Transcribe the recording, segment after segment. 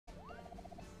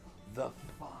The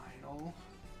final.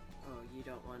 Oh, you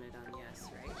don't want it on yes,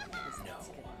 right? Because that's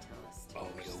going to tell us to. Oh,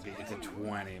 it's a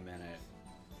 20-minute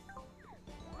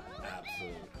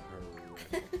absolute horrific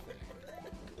thing.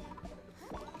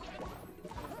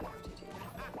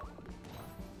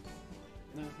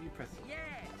 No, you press it.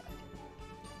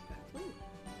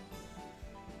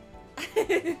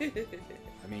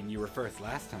 I mean, you were first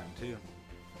last time too.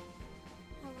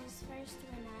 I was first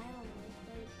when I only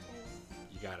played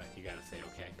too. You gotta say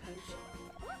okay. Punch it.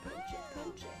 Punch it.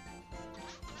 Punch it.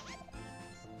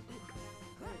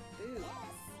 Good food.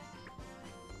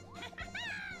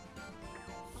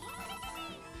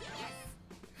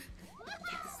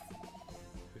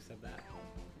 Who said that?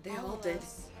 They all did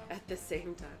at the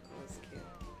same time. That was cute.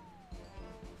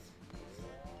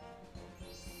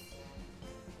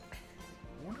 I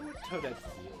wonder what Toadette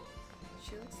feels.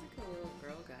 She looks like a little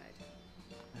girl guide.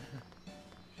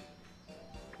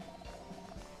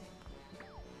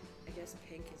 I guess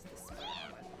pink is the spark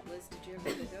one. Liz, did you ever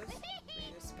do those? Were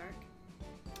you a spark?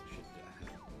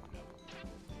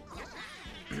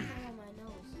 Oh, my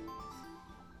nose.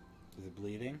 Is it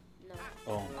bleeding? No.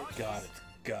 Oh my god,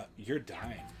 you're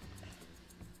dying.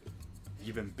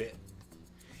 You've been bit.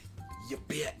 You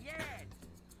bit.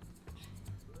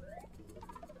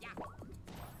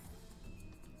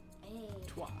 Hey.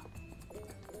 Twa.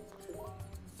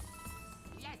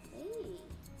 Hey.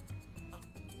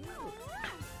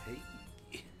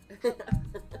 Hey.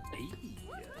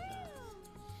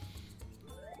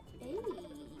 Hey.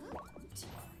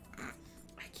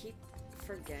 I keep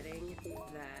forgetting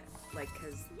that, like,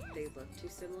 because they look too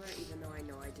similar, even though I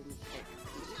know I didn't pick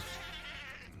Peach.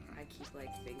 I keep,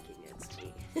 like, thinking it's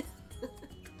me.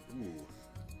 Ooh.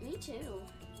 Me too.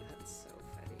 That's so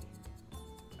funny.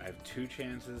 I have 2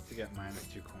 chances to get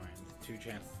 -2 coins, 2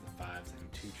 chances at 5s,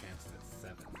 and 2 chances at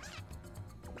 7s.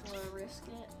 Wanna risk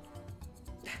it?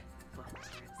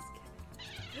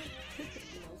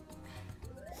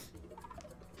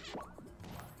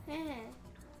 Heh.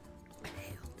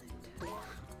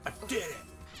 I did it!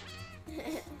 Oh,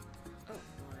 well,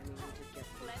 I mean, you did get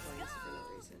 3 points for no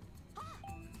reason.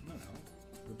 No.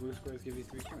 The blue squares give you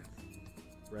 3 coins.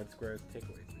 Red squares take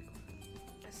away 3 coins.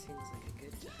 That seems like a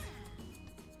good time.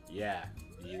 Yeah,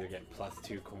 you either get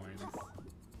 +2 coins.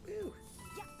 Ooh.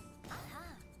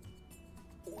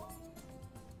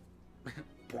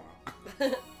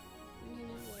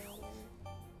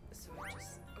 So I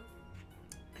just... Oh.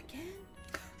 Again?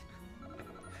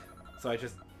 So I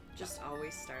just... Just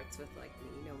always starts with, like,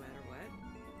 me, no matter what.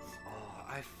 Oh,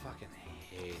 I fucking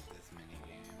hate this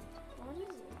minigame. What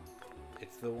is it?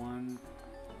 It's the one...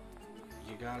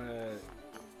 You gotta...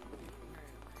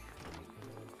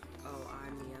 Oh,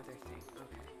 I'm the other thing.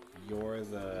 Okay. You're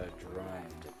the I drone.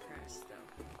 have to press, though.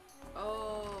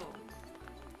 Oh!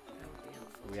 That would be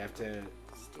helpful. We have to...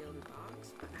 Steal the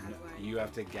box? But how do I... You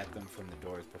have to get them from the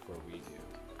doors before we do.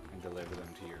 And deliver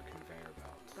them to your conveyor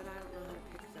belt. But I don't know how to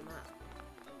pick them up.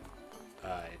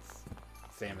 It's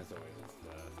same as always. It's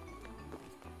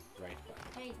the right button.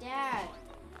 Hey, Dad.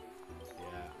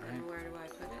 Yeah, And right? where do I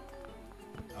put it?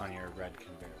 On your red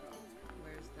conveyor belt.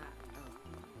 Where's that? Oh.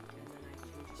 And then I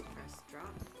can just press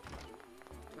drop.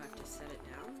 Do I have to set it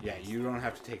down? Yeah, you don't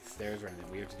have to take stairs or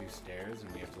anything. We have to do stairs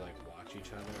and we have to like watch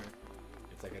each other.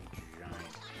 It's like a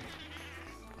giant.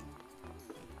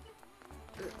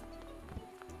 Ugh.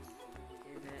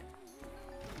 Give it.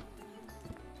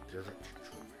 There's a...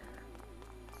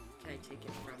 Can I take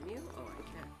it from you? Oh, I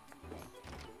can.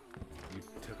 You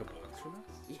took a box from us?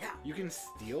 Yeah. You can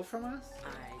steal from us? I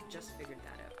just figured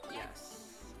that out. Yes.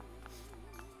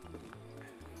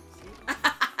 See?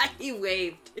 He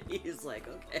waved. He's like,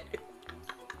 okay.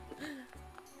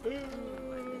 Oh,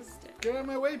 I missed it. Get out of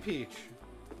my way, Peach!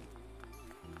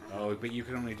 Oh, but you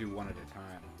can only do one at a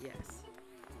time. Yes.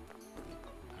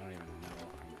 I don't even know.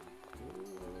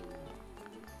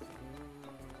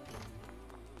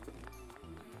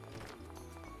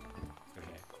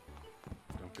 Okay.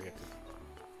 Don't forget to...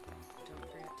 Don't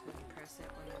forget to press it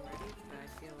when I'm ready, but I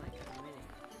feel like I'm winning.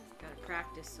 Gotta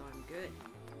practice so I'm good.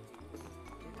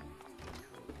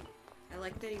 I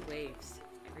like that he waves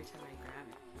every time I grab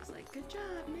it. He's like, good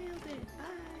job, nailed it,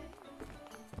 bye.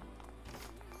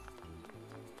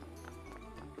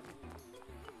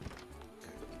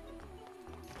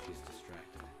 She's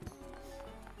distracted.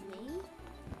 Me?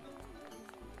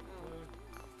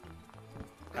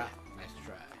 Ah, nice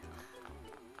try.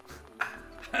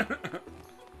 I think you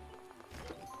got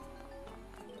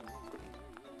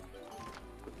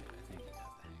the hang of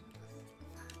this.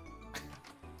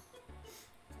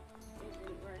 It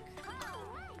didn't work.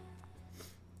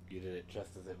 You did it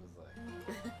just as it was like...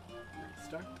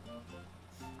 Restart?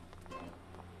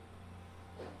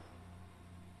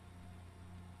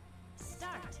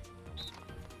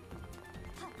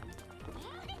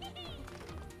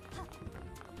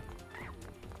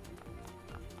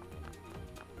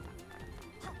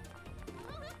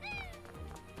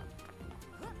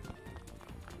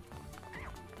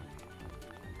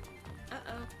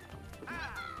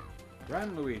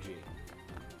 Run, Luigi.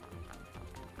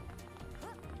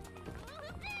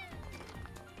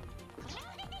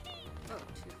 Oh,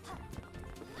 two.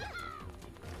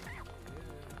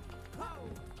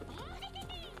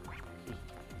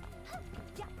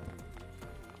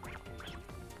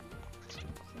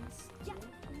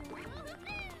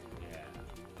 Yeah.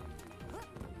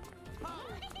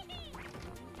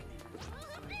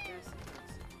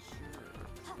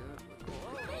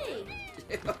 Hey,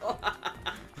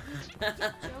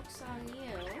 joke's on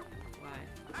you. Why?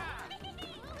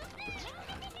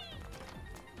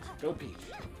 Go, Peach.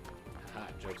 Haha,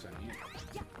 joke's on you.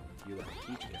 You let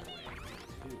Peach get away,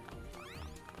 too.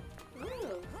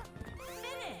 Ooh.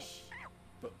 Finish.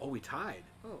 But, oh, we tied.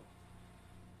 Oh,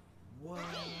 What?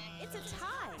 It's a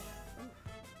tie.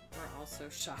 we're all so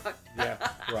shocked. Yeah,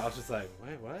 we're all just like,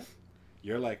 wait, what?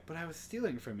 You're like, but I was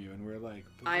stealing from you, and we're like,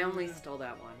 but I yeah. only stole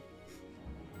that one.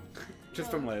 Just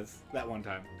from Liz, that one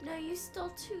time. No, you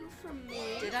stole 2 from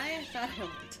me. Did I? I thought I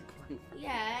only took one.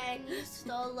 Yeah, and you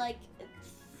stole like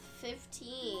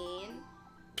 15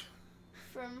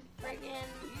 from friggin'.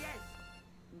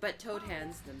 But Toad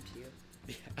hands them to you.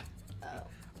 Yeah.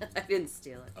 Oh. I didn't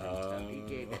steal it from Toad. He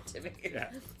gave it to me. Yeah.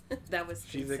 That was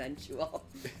She's a- consensual.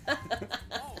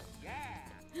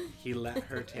 He let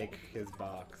her take his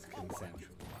box consensually.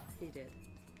 He did.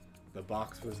 The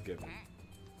box was given.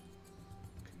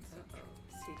 Uh-oh.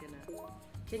 Is he gonna...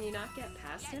 Can you not get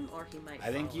past him, or he might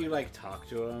I think follow you it? like talk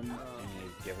to him Oh. and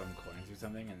you give him coins or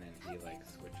something, and then he like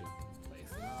switches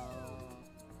places. Oh,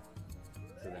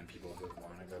 So then people who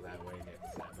want to go that way get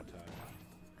sabotaged.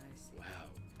 I see.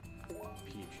 Wow,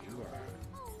 Peach, you are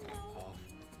awful.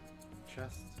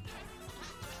 Just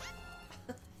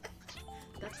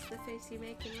That's the face you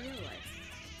make in real life.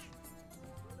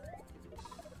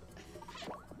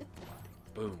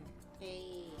 boom. Hey.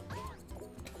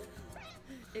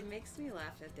 It makes me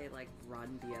laugh that they like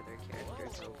run the other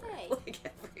characters over Hey. like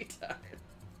every time.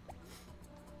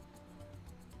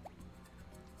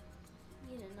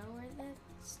 You don't know where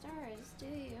the star is, do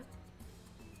you?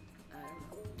 I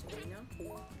don't know. Do we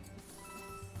know?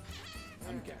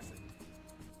 I'm guessing.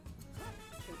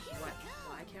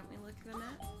 Why can't we look at the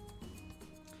map?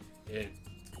 It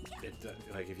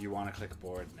like if you want to click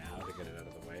board now to get it out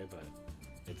of the way, but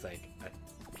it's like a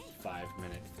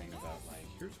 5-minute thing about like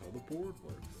here's how the board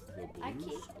works. The blue I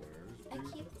keep- squares. I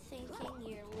do- keep thinking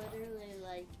you're literally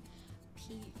like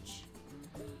Peach.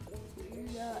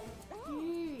 Yeah,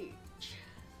 Peach.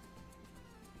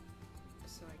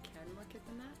 So I can look at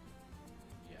the map?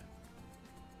 Yeah.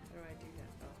 How do I do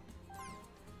that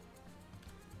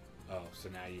though? Oh, so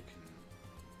now you can.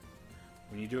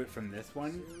 When you do it from this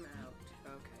one, Zoom out.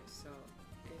 Okay, so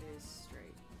it is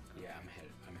straight. yeah, I'm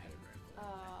headed right.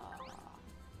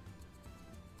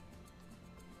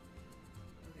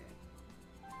 Okay.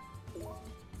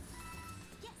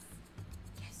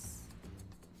 Yes.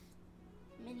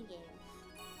 Minigame.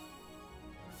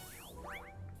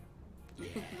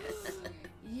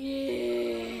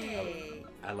 Yay!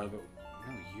 I love it.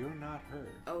 No, you're not her.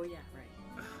 Oh yeah,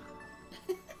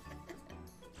 right.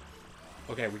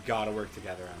 Okay, we gotta work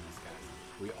together on this,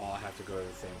 guys. We all have to go to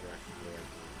the same direction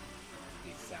for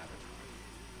these saboteurs.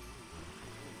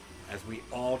 As we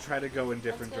all try to go in Let's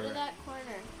different go to directions. that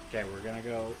corner. Okay, we're gonna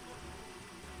go.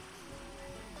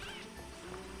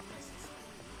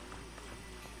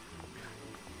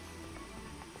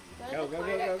 Go Go, to the go,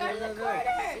 corner. go, go, Go to go, the go. corner.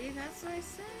 See, that's what I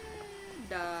said.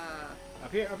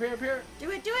 Up here, up here, up here! Do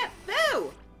it,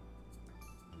 boo!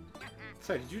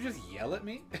 Sorry, did you just yell at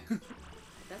me?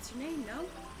 That's your name, no?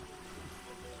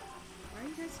 Why are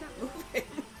you guys not moving?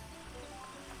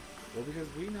 Well, because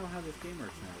we know how this game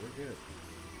works now. We're good.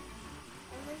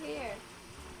 Over here.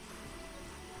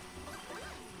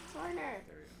 Corner.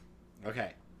 There we go.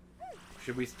 Okay.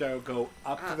 Should we still go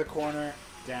up to Up. the corner,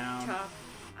 down? Top,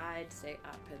 I'd say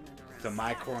up and then around. So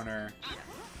my corner. Yeah.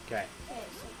 Okay. Okay,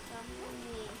 so come with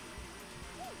me.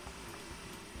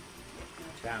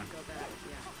 Down. Go back,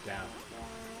 yeah. Down.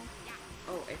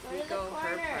 Oh, if Go we to the go her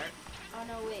corner. part. Oh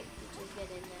no, wait. We just get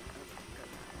in there. Go back.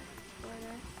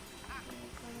 Corner.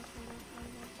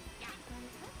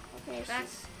 Okay, Back.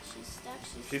 she's stuck.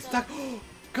 She's stuck.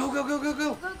 Go, go, go, go,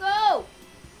 go! Go, go!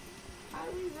 How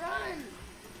do we run?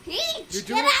 You're Peach,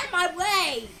 doing get out of my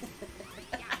way!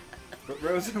 But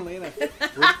Rose and Lena,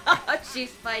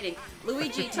 She's fighting.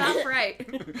 Luigi, top right.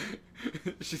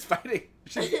 she's fighting.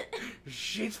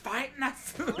 She's fighting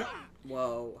us.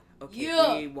 Whoa. Okay,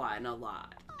 Yeah. we won a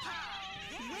lot.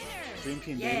 Dream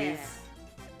Team Yeah. babies.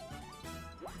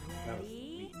 That was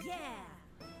Ready? sweet. Yeah.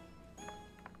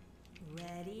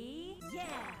 Ready?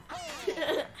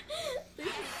 Yeah.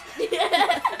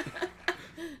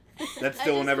 That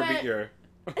still will just never went- beat your...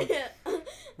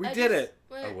 We I did just it!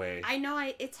 went- Away. I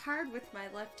know. It's hard with my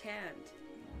left hand.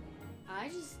 I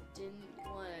just didn't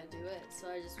want to do it, so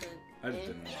I just went. I just eh.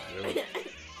 didn't want to do it.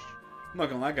 I'm not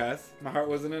gonna lie, guys. My heart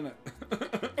wasn't in it.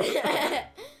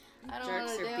 I don't want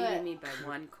Jerks to are do beating it. me by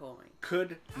 1 coin.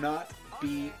 Could not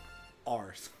be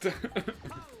arsed.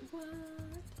 What?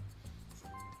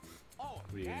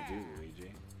 What are you gonna do, Luigi?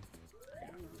 You're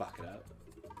gonna fuck it up.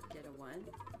 Get a 1.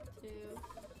 2,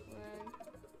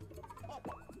 1.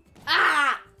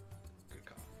 Ah! Good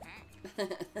call.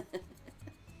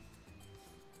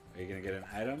 Are you gonna get an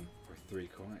item or 3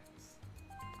 coins?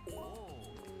 I'm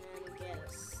gonna get a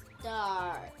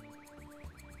star.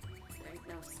 There ain't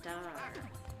no star.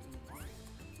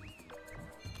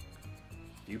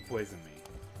 If you poison me,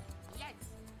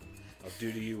 I'll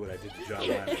do to you what I did to John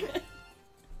Lennon.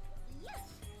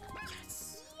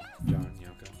 John,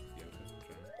 Yoko, John.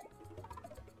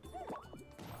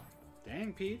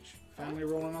 Dang, Peach. Finally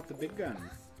rolling off the big guns.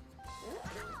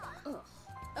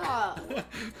 Oh,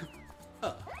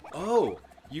 Oh,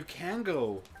 you can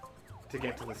go to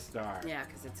get to the star. Yeah,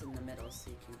 because it's in the middle, so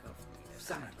you can go from either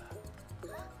Son side. of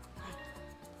a...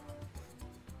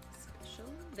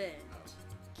 Special event.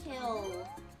 kill.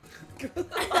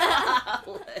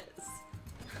 Liz.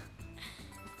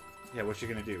 Yeah, what you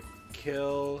gonna do?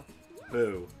 Kill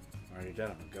who? I'm already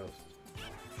dead, I'm a ghost.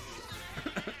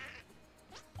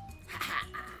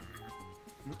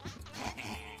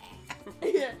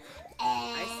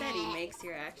 I said he makes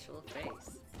your actual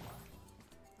face.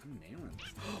 I'm nailing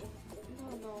this.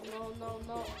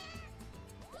 No.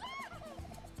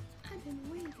 I've been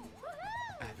waiting.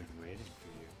 I've been waiting for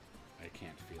you. I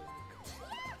can't feel it.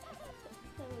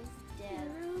 I was dead.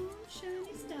 Hello,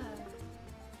 shiny star.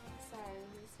 Sorry,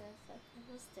 Lisa.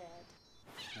 I was dead.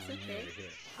 Oh, It's okay. you're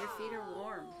here. Your feet are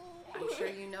warm. I'm sure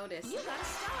you noticed. You got a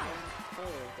star. Cold,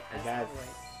 Hey as guys,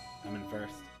 always. I'm in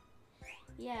first.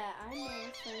 Yeah, I'm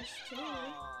there first too.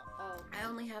 Oh. I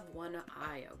only have one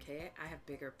eye, okay? I have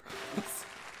bigger problems.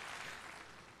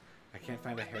 I can't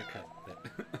find a haircut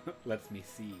that lets me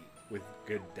see with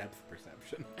good depth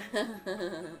perception. Alright,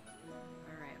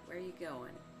 where you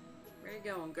going? Where you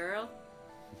going, girl?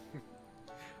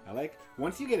 I like,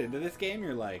 once you get into this game,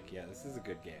 you're like, yeah, this is a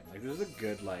good game. Like, this is a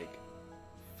good, like,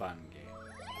 fun game.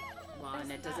 Well, and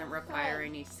it It's doesn't not require fun.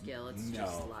 any skill, it's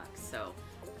just No. luck. So,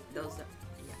 those are,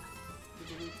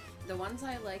 yeah. The ones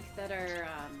I like that are,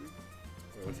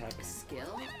 Wait, what's happening?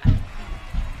 skill? Big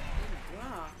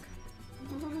rock.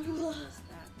 What does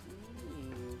that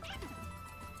mean?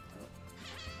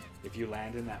 If you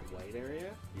land in that white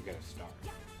area, you get a star.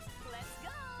 Let's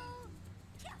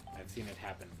go. I've seen it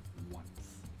happen once.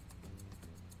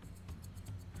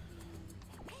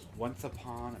 Once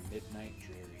upon a midnight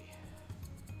dreary.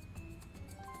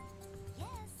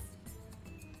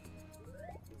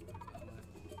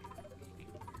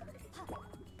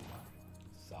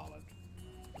 Solid.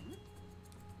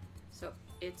 So,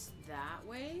 it's that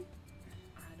way?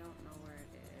 I don't know where it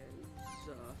is.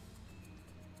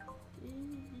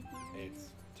 It's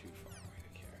too far away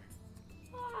to care.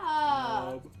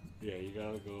 Ah! Yeah, you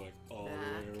gotta go like all Back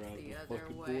the way around the the other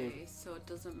fucking way, board. so it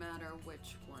doesn't matter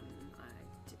which one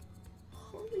I do.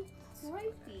 Holy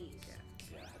cripes.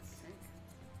 Yeah, it's, Okay.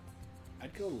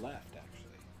 I'd go left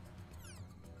actually,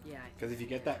 Yeah, I because if you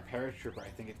get that paratrooper, I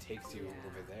think it takes you Yeah.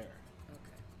 over there.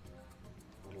 Okay.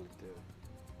 What'll it do?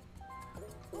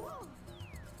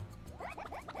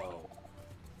 Oh.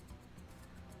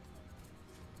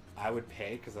 I would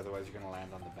pay, because otherwise you're gonna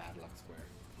land on the bad luck square.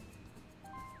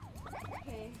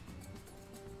 Okay.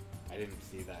 I didn't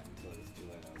see that until it was too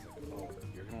late. I was like, oh,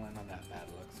 you're gonna land on that bad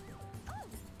luck square.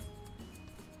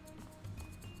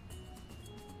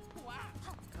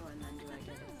 Oh, and then do I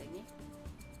get a thingy?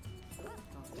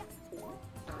 Oh.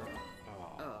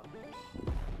 Oh. Oh.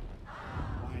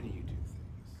 Why do you do things?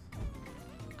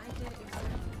 I did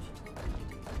exactly what you told me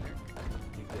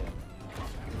to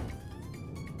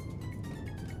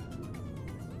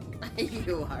do. You did.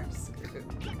 You are screwed.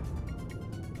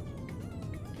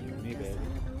 You and me, Just baby. out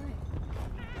of the way.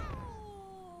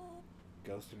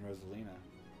 Ghost and Rosalina.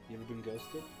 You ever been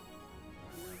ghosted?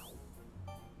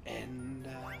 And,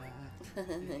 Oh my god.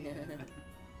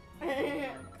 I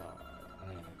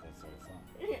don't even think that's the right song.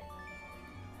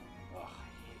 Oh, I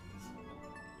hate this one.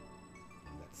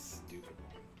 And that stupid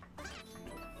one.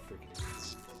 No freaking.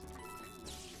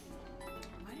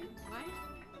 Why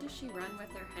does she run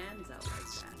with her hands out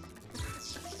like that?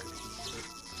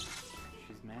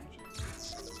 She's magic.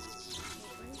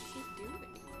 What is she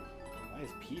doing? Why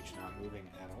is Peach not moving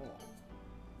at all?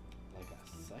 Like a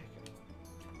psycho.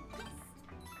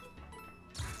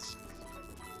 Yes,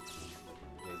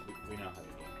 we know how the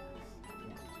game works.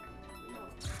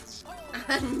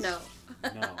 No.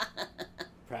 No.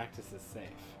 Practice is safe.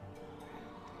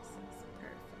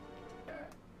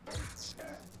 This is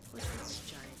perfect. What's this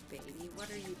giant baby? What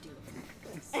are you doing?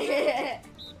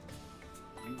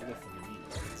 You listen to me.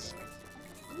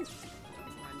 Ooh,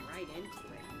 don't run right into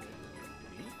it.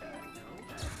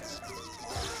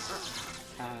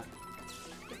 No.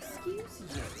 Excuse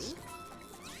you.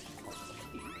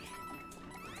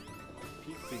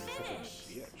 Peach being such a bitch.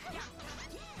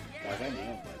 Guys, I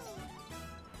nailed this.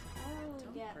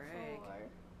 Don't Get brag. 4.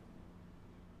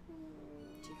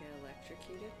 Did you get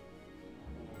electrocuted?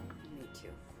 Me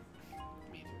too.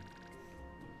 Me too.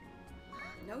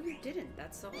 No, you didn't.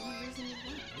 That's the only reason you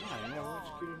won. Yeah, I never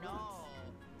electrocuted once.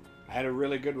 I had a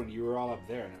really good one. You were all up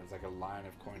there, and it was like a line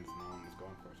of coins no one was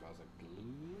going for. So I was like,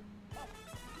 blue.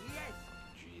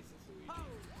 Jesus, Luigi.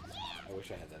 I wish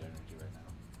I had that energy right now.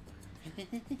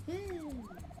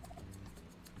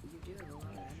 You do have a lot of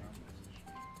energy.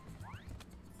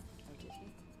 Oh, did he?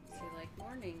 Is he like,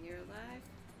 morning, you're alive?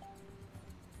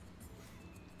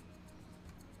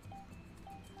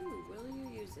 Ooh, will you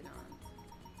use it on?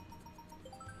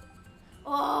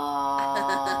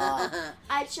 Oh,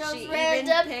 I chose She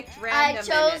random. even picked random. I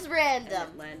chose and random.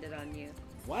 it landed on you.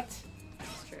 What?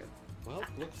 That's true. Well,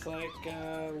 looks like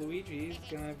Luigi's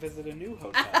gonna visit a new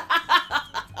hotel.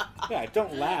 Yeah,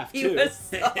 don't laugh, He too. was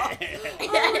so...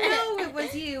 Oh no, it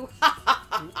was you.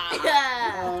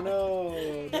 Oh no,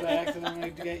 did I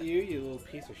accidentally get you, you little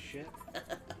piece of shit?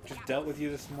 Just dealt with you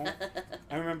this morning.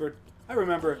 I remember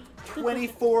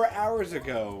 24 hours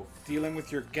ago dealing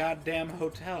with your goddamn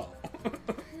hotel.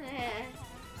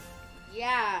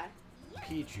 Yeah.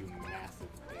 Peach, you massive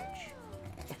bitch.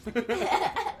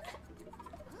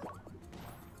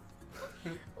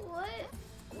 What?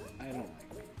 I don't like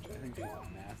Peach. I think she's a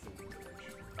massive bitch.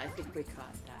 I think we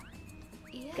caught that.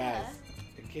 Yeah. Guys,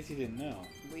 in case you didn't know,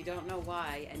 We don't know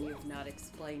why, and you've not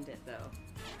explained it though.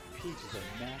 Peach is a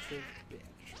massive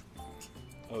bitch.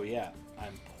 Oh yeah,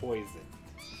 I'm poisoned.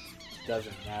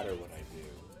 Doesn't matter what I do.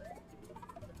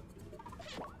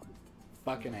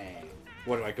 Fucking A.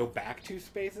 What, do I go back 2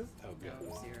 spaces? Oh, No, good.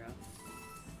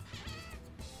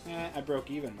 0. I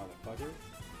broke even, motherfucker.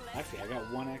 Actually, I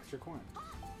got 1 extra coin.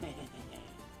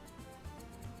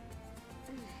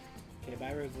 Okay,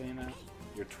 bye, Rosalina.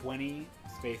 You're 20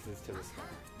 spaces to the star.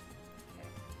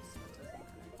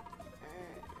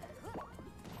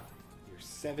 You're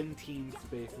 17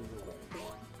 spaces away.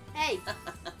 Hey.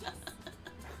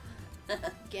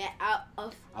 Get out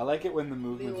of. I like it when the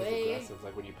movement is Beware. aggressive,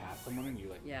 like when you pass someone and you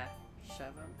like... Yeah,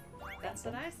 shove him. That's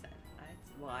what I said.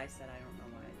 I said I don't know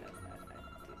why it does that. I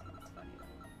do think it's funny though.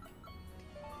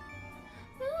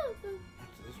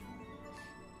 What's this one?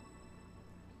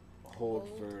 Hold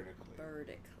vertically.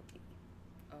 Vertically.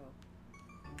 Oh.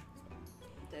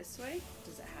 This way?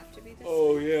 Does it have to be this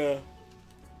Oh, way? yeah.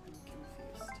 I'm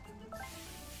confused.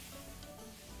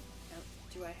 Now,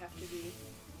 do I have to be...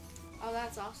 Oh,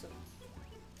 that's awesome.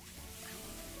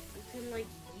 You can like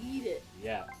eat it.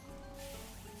 Yeah.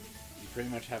 You pretty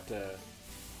much have to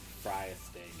fry a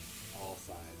steak, all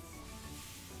sides.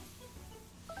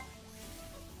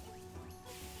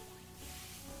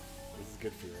 This is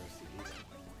good for your OCD.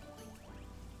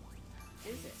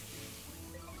 Is it?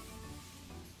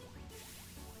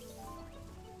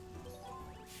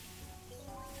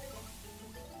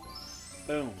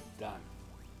 Boom, done.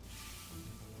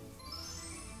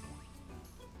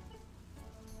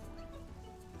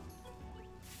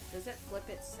 Does it flip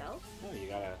itself? No, you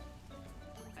gotta...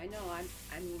 I know, I'm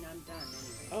done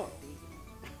anyway. Oh.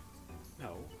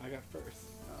 No, I got first.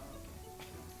 Oh,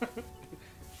 okay.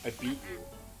 I beat you.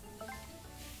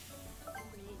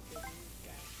 Guys,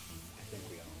 I think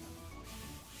we all know.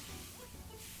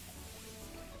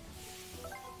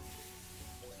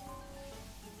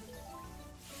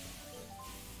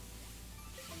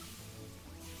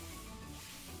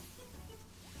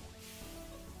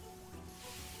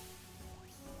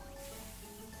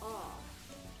 Oh.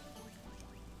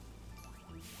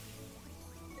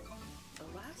 The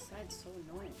last side's so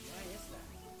annoying. Why is that?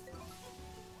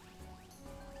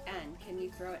 And can you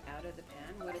throw it out of the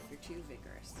pan? What if you're too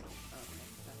vigorous? Okay,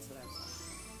 that's what I was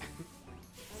saying.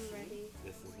 I'm ready.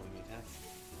 This is when we test.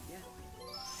 Yeah,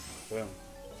 Boom.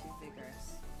 too vigorous.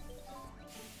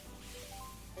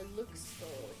 It looks so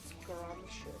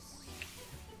scrumptious.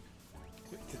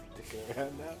 Just dick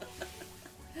around now.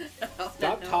 No,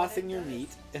 Stop no, tossing it your does.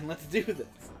 meat and let's do this.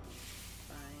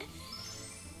 Fine.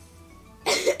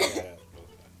 Yeah,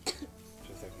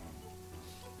 just like normal.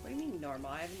 What do you mean normal?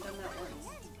 I haven't done that once.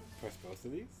 Press both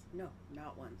of these? No,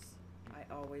 not once. I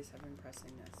always have been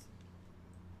pressing this.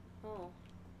 Oh.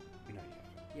 No, you haven't.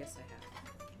 Yes, I have.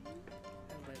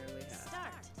 I literally have.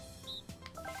 Start.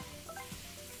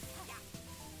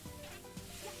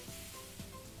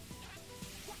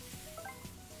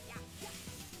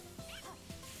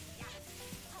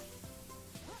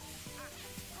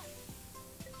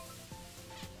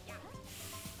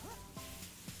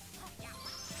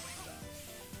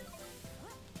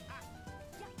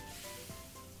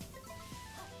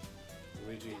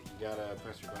 Luigi, you gotta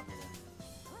press your button again.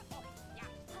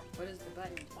 What is the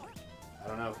button? I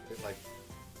don't know. It like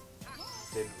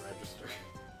didn't register.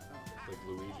 Like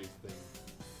Luigi's thing.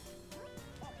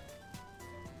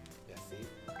 Yeah, see?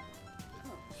 Oh.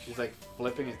 She's like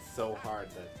flipping it so hard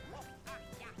that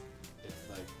it's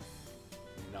like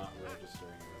not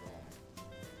registering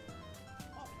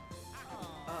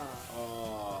at all.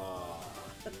 Oh,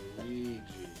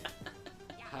 Luigi.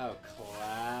 How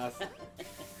classic.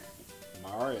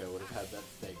 Mario would have had that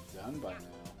steak done by now.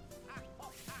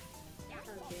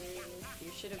 Okay.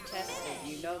 You should have tested.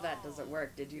 You know that doesn't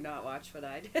work. Did you not watch what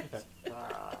I did? I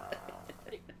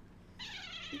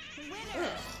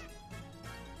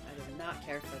did not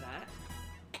care for that.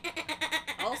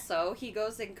 Also, he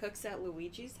goes and cooks at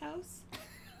Luigi's house?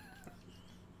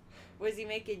 Was he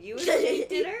making you a steak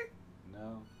dinner?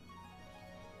 No.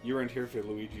 You weren't here for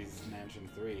Luigi's Mansion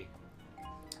 3.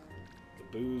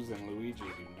 The Boos and Luigi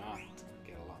do not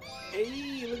get along.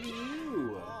 Hey, look at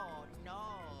you! Oh no.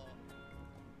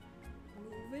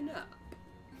 Moving up.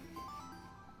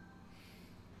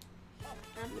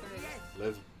 I'm first.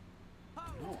 Liz.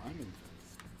 No, I'm in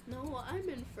first. No, I'm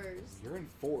in first. You're in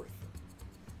fourth.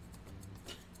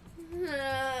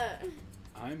 Oh.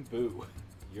 I'm Boo.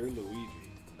 You're Luigi.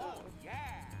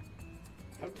 Yeah.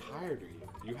 How tired are you?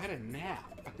 You had a nap.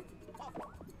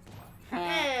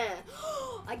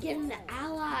 I get an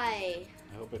ally.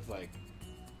 I hope it's like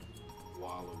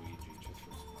Waluigi just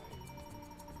for spite.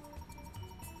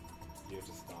 You have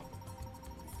to stop it.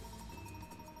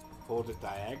 Hold it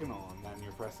diagonal and then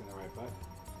you're pressing the right button.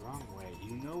 Wrong way.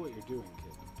 You know what you're doing,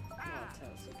 kid. Well,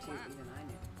 so cute. Even I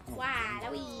knew. Oh,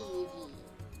 Waluigi.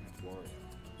 That's Wario.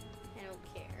 I don't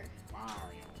care.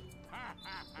 Wario.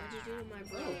 What'd you do to my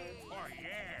brother? Oh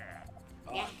yeah.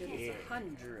 Oh, Yeah. Give us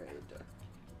 100.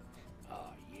 Oh,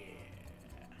 yeah.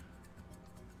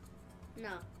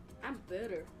 No, I'm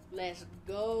better. Let's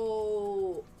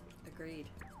go. Agreed.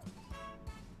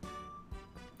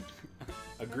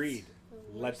 Agreed.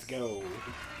 Let's go.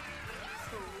 It's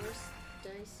the worst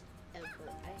dice ever.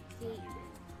 I hate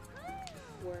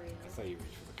Wario. I saw you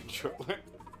reach for the controller.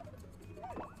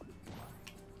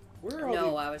 Where are all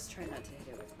No, I was trying not to hit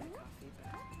it with my coffee,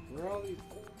 but... Where are all these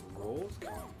rolls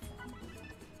coming from?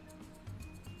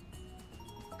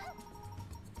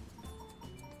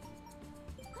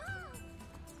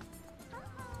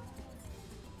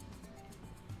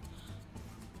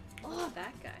 Oh,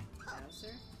 that guy.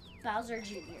 Bowser? Bowser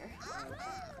Jr.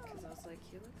 Because I was like,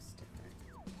 he looks different.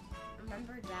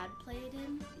 Remember Dad played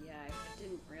him? Yeah, I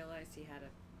didn't realize he had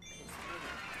his hair.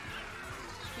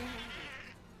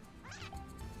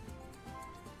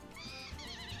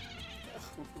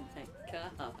 Oh my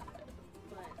god.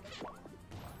 But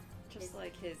Just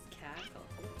like his cackle.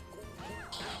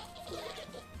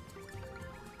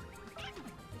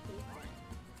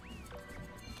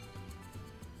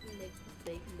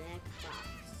 Big Mac box.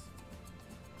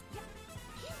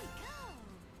 Here we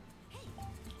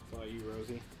go. Saw you,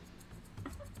 Rosie.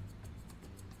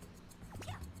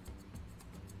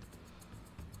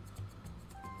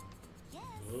 Yes.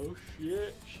 Oh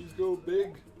shit, she's go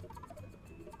big.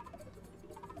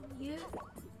 Yeah.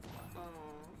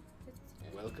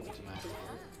 Welcome to my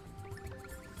world.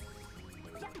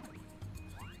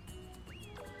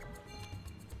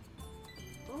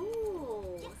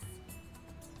 Oh.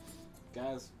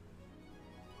 Guys,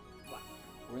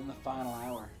 we're in the final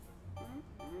hour.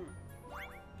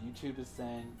 YouTube is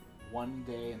saying 1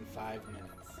 day and 5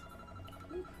 minutes.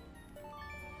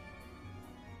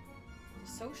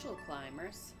 Social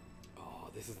climbers. Oh,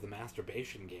 this is the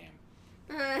masturbation game.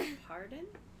 Pardon?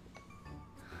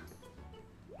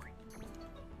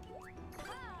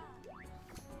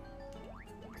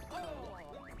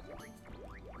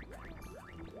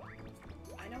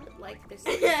 I don't like this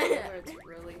game where it's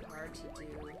really hard to do.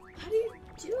 How do you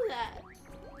do that?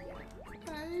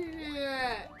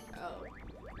 Oh.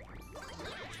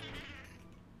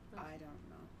 I don't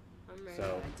know. I'm ready.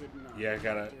 So, I did not yeah,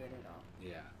 gotta- do it at all. Yeah.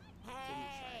 Didn't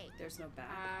try. There's no back.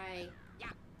 Hi.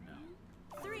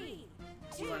 No. 3,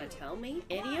 Do you want to tell me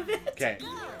any of it? Okay,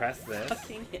 press this.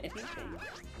 Fucking anything.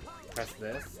 Press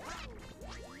this.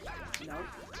 Nope.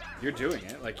 You're doing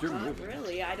it. Like, you're Not moving.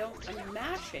 really. I'm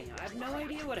mashing. I have no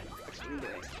idea what I'm fucking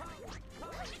doing.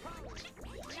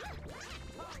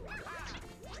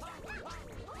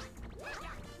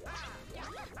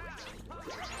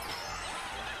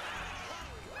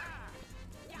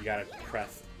 You gotta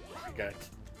press. You gotta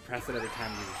press it every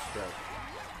time you stroke.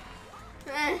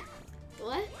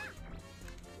 What?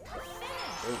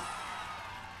 Ooh.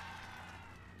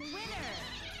 Winner.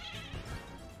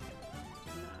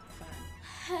 Not fun.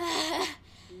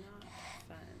 Not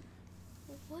fun.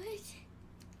 What?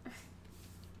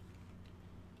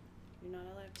 You're not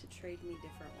allowed to trade me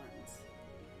different ones.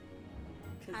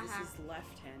 Because this is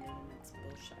left-handed and it's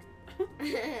bullshit. Not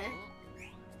left-handed.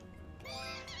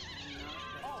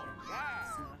 Oh, yeah.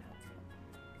 It's not helpful.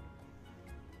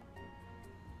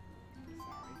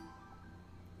 Sorry.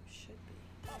 You should be.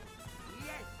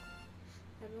 Yes.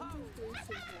 I don't think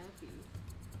Lisa's happy.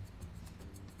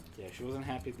 Yeah, she wasn't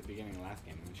happy at the beginning of the last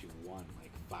game, and then she won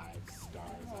like 5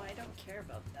 stars. Oh, I don't care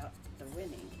about that. The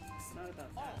winning. It's not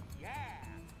about that. Oh, yeah.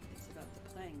 It's about the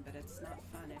playing, but it's not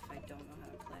fun if I don't know how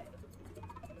to play.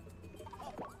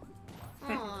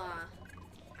 Aww.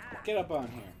 Get up on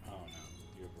here. Oh no,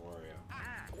 you're Wario.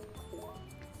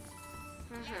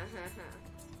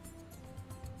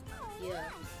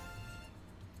 Yeah.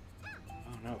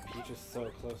 Oh no, Peach is so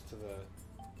close to the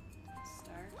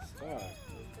Star. star.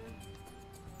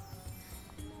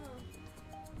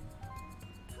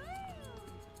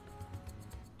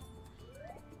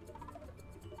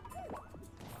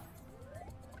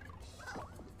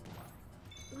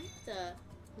 What the?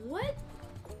 What?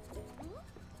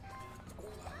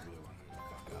 I really wanted to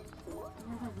fuck up.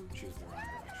 Choose the wrong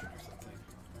direction or something.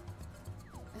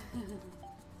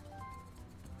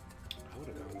 I would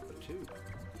have gone with the 2.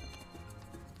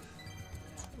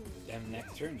 Then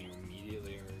next turn you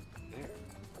immediately are there.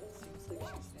 Seems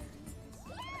like she's there anyways.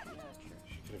 Yeah, true.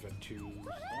 She could have had 2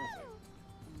 stars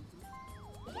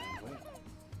there. Long way.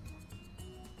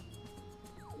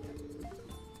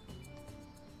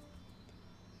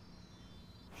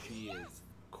 She is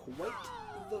quite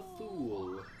the fool.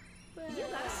 You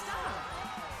got a star.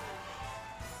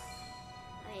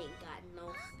 I ain't got no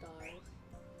stars.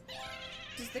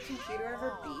 Does the computer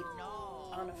ever beep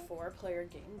No. on a 4-player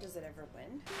game? Does it ever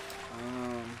win?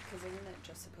 Because isn't it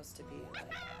just supposed to be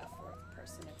like a 4th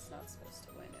person? It's not supposed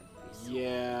to win. It'd be so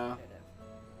Yeah. competitive.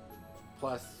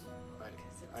 Plus, 'Cause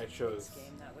it's I a chose. kids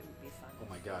game that wouldn't be fun. Oh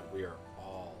my god, we are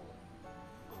all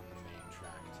on the main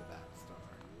track to that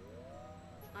star.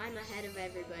 I'm ahead of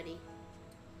everybody.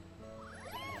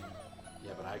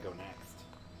 Yeah, but I go next.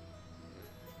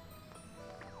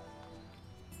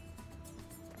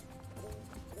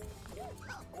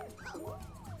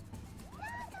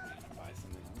 Buy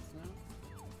something else now?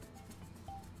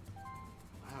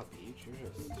 Wow, Peach, you're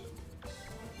just spending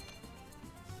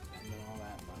all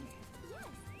that money.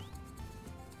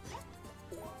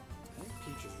 I think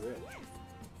Peach is rich.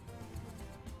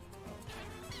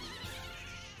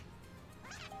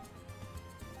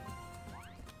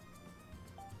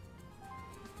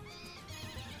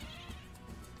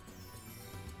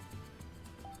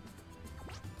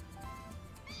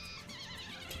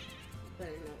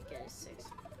 Better not get a 6.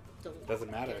 Don't. Doesn't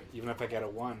matter. Even if I get a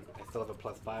 1, I still have a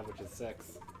 +5, which is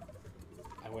 6.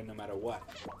 I win no matter what.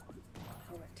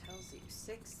 Oh, it tells you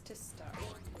 6 to start.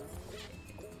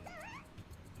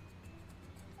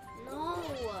 No!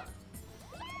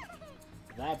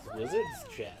 That's Wizard's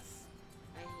chess.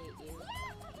 I hate you.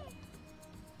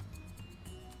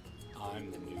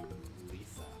 I'm the new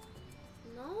Lisa.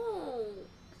 No!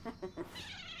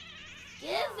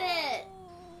 Give it!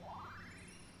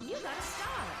 You got a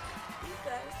star. You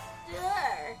guys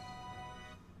stir!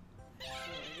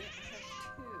 Actually, I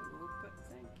have 2, but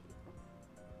thank you.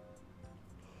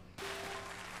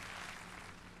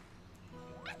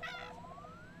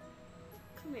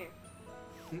 Come here.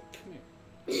 Come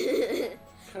here.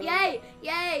 Come Yay!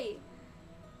 Yay!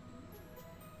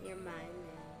 You're mine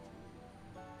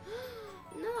now.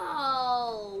 No!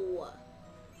 Oh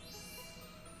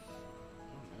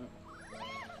no.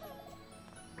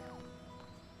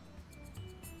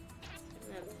 I'm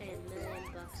gonna pay $1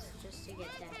 million just to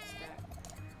get that star.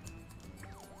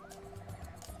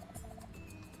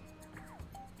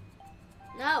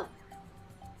 No!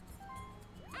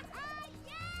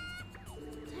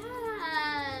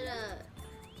 Dad!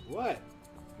 What?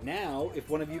 Now, if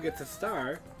one of you gets a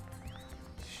star,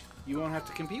 you won't have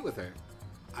to compete with her.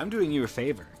 I'm doing you a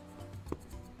favor.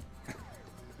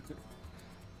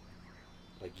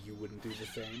 Like you wouldn't do the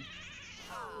same?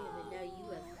 Yeah, but now you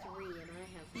have 3 and I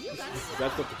have You got a star.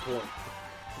 That's what the point.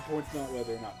 The point's not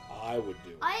whether or not I would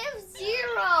do it. I have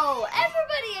 0!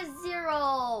 Everybody has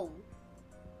 0!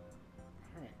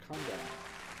 Alright, calm down.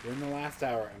 We're in the last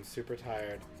hour. I'm super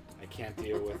tired. I can't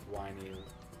deal with whiny Liz.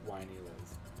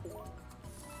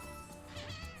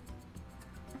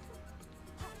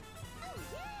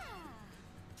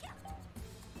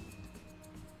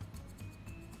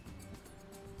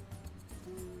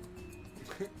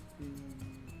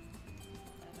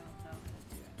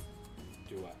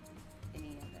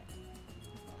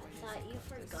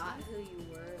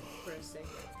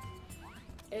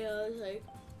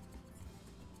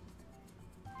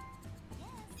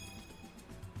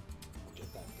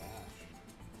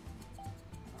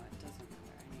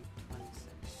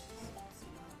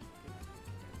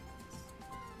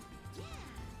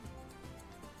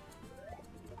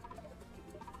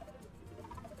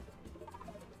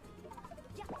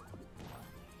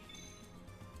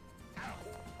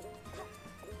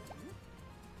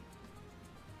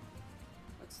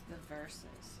 What's the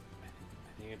verses? I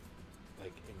think it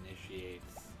like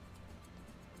initiates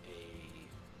a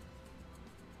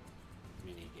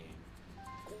mini game.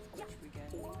 Which we get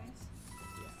anyways.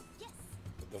 Yeah.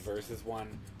 The versus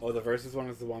one. Oh, the versus one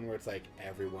is the one where it's like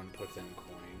everyone puts in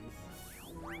coins,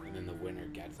 and then the winner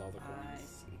gets all the I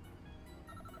coins. see.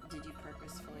 Did you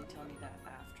purposefully tell me that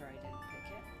after I didn't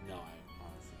pick it? No, I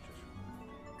honestly just.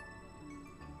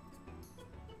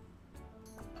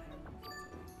 I don't know.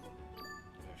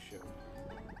 Oh shit.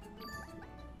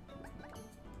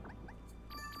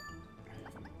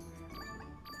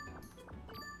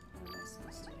 What am I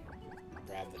supposed to do?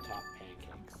 Grab the top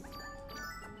pancakes.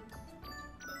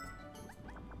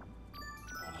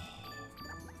 Oh,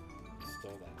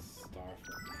 stole that star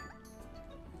from me.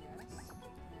 Yes.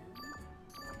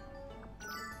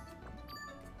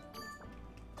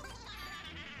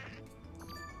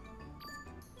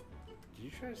 Did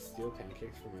you try to steal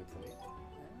pancakes from my plate?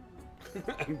 And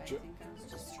I'm I think I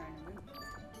was just trying to move.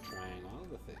 trying all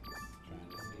the things. Trying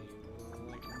to see what all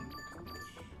I can accomplish.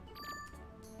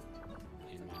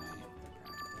 In my...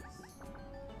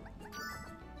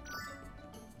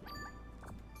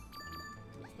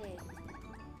 Hey.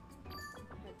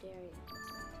 How dare you?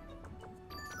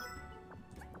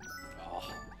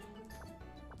 Oh.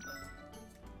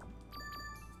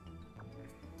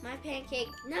 My pancake.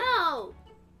 No!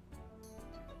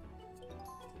 Did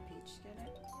Peach get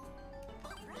it?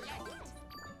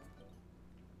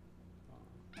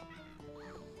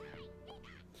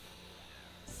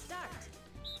 Start.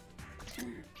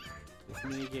 This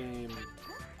mini game,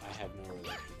 I have no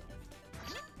relation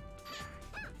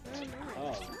Where am I? with.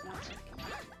 Oh, Not working.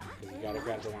 because you gotta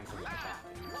grab the one from the top.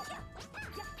 I lost my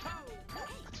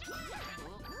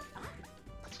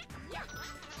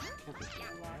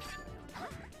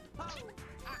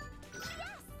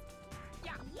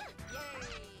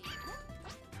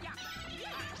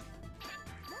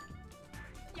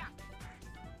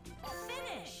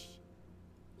Finish.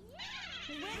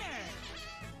 Winner.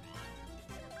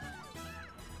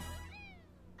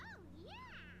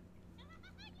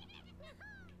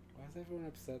 Why is everyone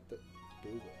upset that Boo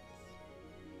wins?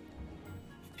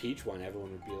 If Peach won,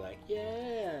 everyone would be like,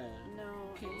 yeah!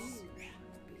 No, Peach. it's because.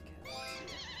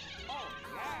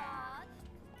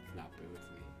 It's not Boo, it's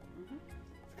me. Mm-hmm.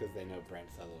 It's because they know Brent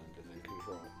Sutherland is in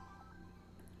control.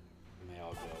 And they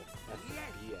all go, that's the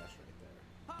BS right there.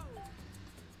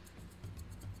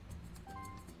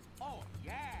 Oh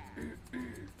yeah.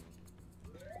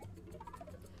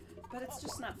 But it's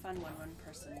just not fun when one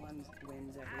person wins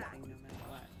everything no matter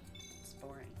what. It's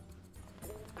boring.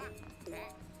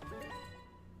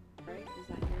 Right? Is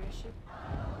that your issue?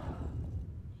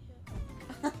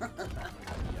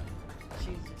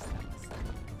 She's just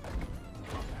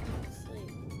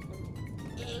Sleep.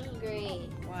 I'm angry.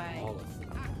 Why? All of them.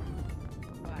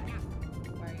 Why?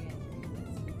 Why are you angry?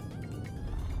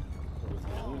 There was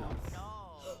no one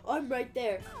else. I'm right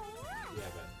there. Yeah,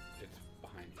 but it's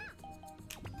behind you.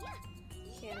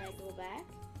 Can I go back?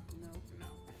 No. No.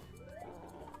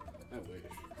 I wish.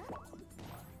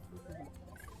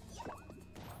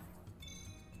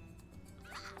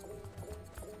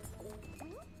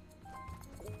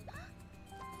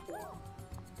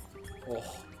 Oh,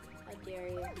 How dare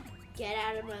you? Get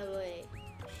out of my way.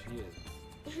 she is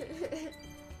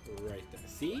right there.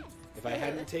 See? If I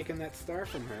hadn't taken that star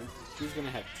from her, she was gonna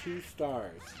have 2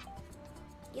 stars.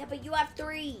 Yeah, but you have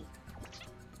 3.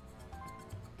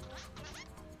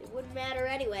 It wouldn't matter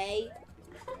anyway.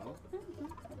 Well,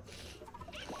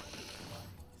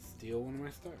 steal one of my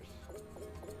stars.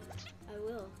 I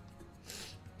will.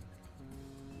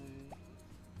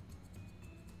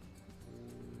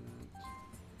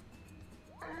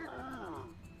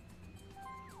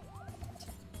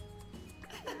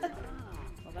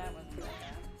 Well, that wasn't that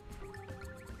bad.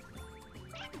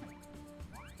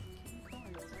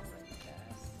 Corn is always the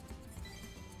best.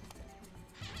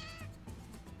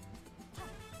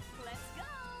 Let's go.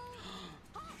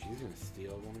 She's gonna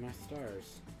steal one of my stars.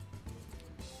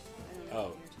 I don't know Oh.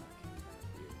 what you're talking about.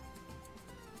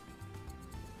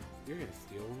 You're gonna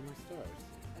steal one of my stars.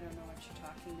 I don't know what you're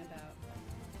talking about.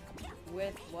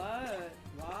 With what?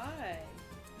 Why?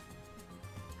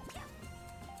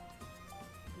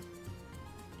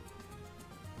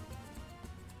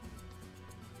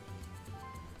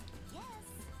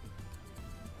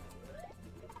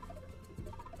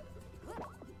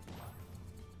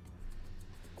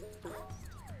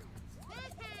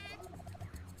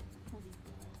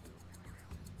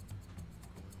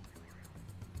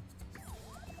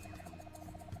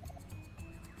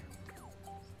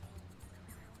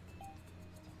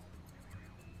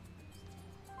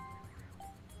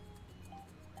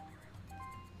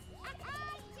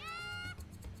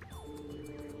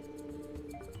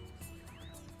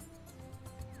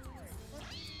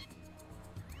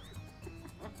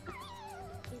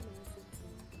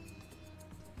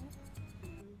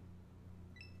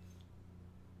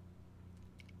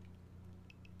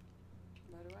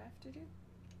 have to do?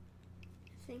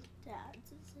 I think Dad's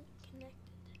isn't connected.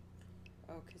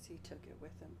 Oh, because he took it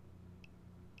with him.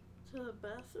 To the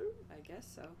bathroom? I guess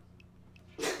so.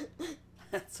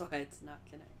 That's why it's not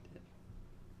connected.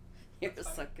 You're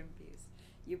so confused.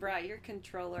 You brought your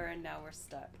controller and now we're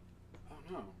stuck. Oh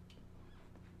no.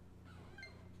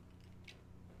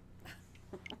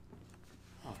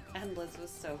 And Liz was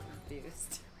so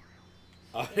confused.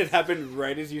 Oh, it happened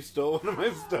right as you stole one of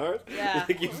my stars? Yeah.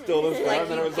 Like you stole a star Like and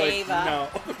then you I was gave like,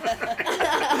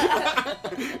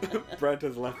 no. Brent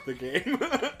has left the game.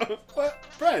 What?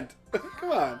 Brent,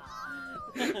 come on.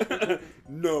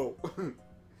 No. You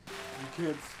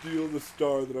can't steal the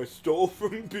star that I stole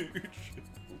from Beach.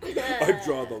 I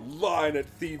draw the line at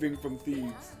thieving from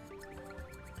thieves.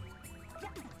 Yeah.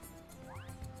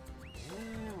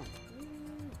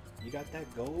 You got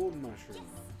that gold mushroom.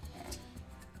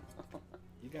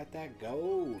 You got that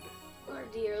gold. Oh,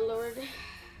 dear Lord.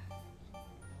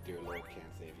 Dear Lord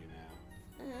can't save you now.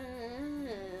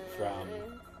 From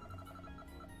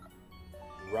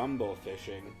rumble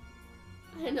fishing.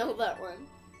 I know that one.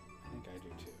 I think I do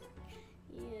too.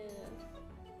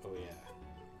 Yeah. Oh yeah.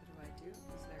 What do I do? Is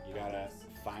there You gotta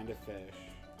buttons? find a fish.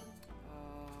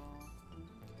 Oh.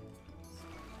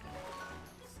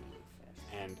 See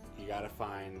fish. And you gotta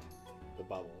find the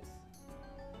bubbles.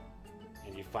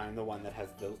 And you find the one that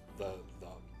has the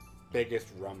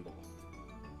biggest rumble.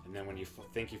 And then when you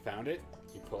think you found it,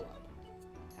 you pull up.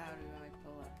 How do I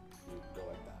pull up? You go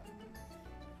like that.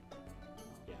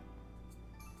 Yeah.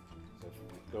 So if you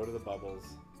go to the bubbles,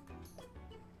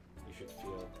 you should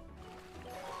feel.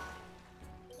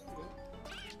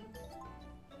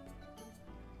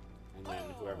 And then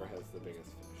whoever has the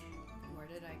biggest fish. Where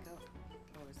did I go?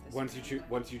 Oh, is this Once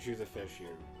where I you choose a fish,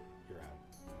 you're out.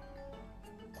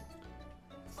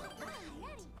 So,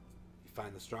 you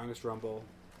find the strongest rumble,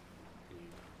 and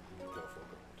you go for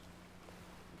gold.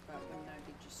 But wouldn't I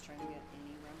be just trying to get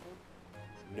any rumble?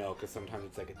 No, because sometimes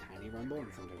it's like a tiny rumble,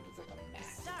 and sometimes it's like a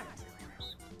massive. Start.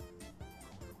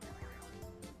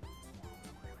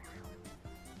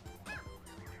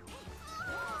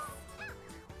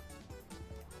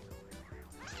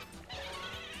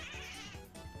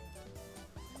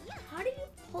 How do you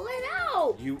pull it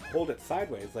out? You hold it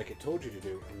sideways like it told you to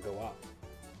do, and go up.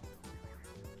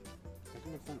 How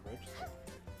come it's not registered?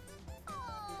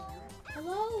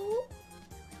 Hello?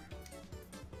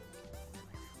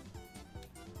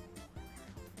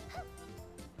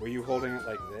 Were you holding it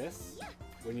like this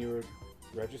when you were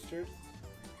registered?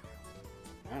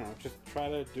 I don't know, just try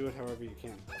to do it however you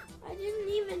can. I didn't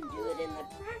even do it in the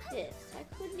practice. I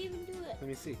couldn't even do it. Let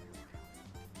me see.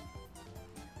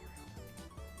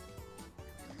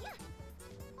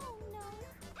 Oh no.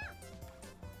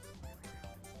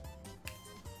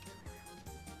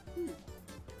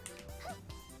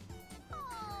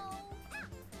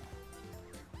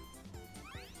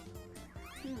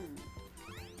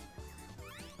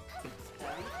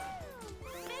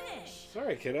 Finish.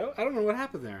 Sorry, kiddo. I don't know what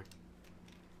happened there.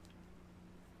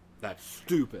 That's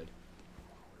stupid.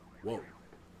 Whoa.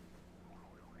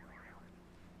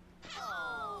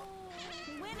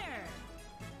 Winner.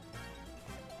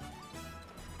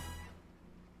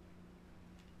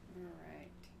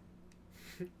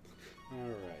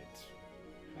 Alright.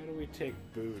 How do we take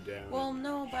Boo down? Well,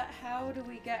 no, but how do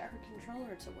we get her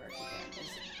controller to work again? Is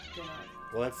it gonna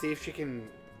Well, let's see if she can...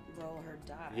 roll her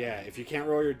die? Yeah, if you can't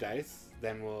roll your dice,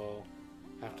 then we'll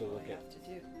have to What look do I at... have to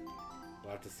do?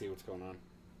 We'll have to see what's going on.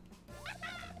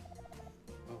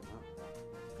 Oh, wow.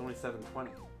 It's only 7:20.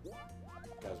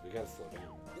 Guys, we gotta slow down.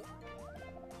 What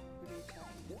are you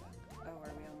talking about? Oh,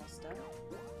 are we almost done?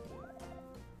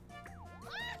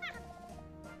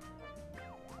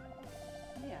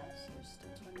 Yeah, so there's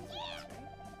still 20 minutes,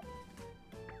 right?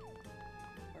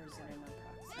 Or is it an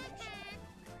approximation?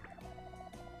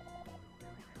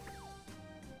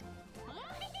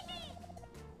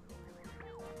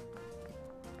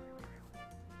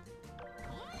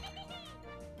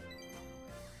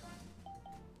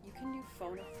 You can do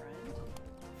phone a friend?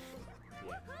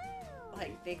 Yeah.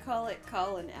 Like, they call it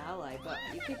call an ally, but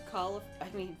you could call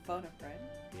phone a friend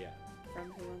Yeah.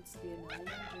 from Who Wants to Be a Millionaire.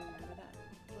 Do you remember that,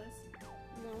 Liz?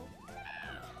 No.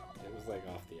 It was like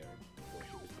off the air before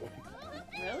she was born.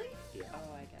 Really? Yeah.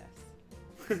 Oh, I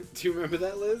guess. Do you remember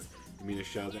that, Liz? You mean a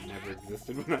show that never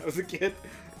existed when I was a kid?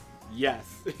 Yes.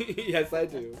 Yes, I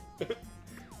do. It's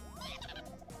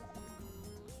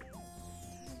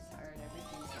hard,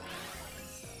 everything's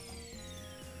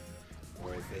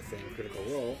Or as they say in Critical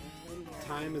Role,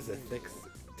 time is a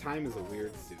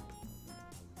weird soup.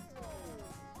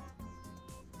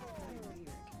 Weird.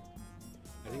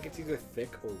 I think it's either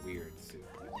thick or weird soup.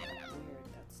 Weird,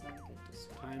 that's not a good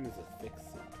Time is a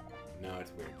fixed sum. No,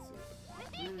 it's weird. I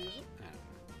don't know.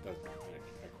 Doesn't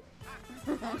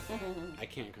matter. I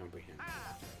can't comprehend.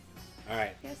 All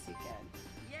right. Yes, you can.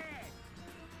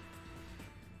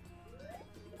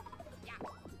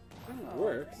 It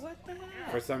works. What the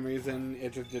heck? For some reason,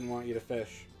 it just didn't want you to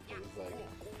fish. It was like,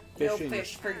 No fishing.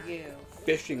 fish for you.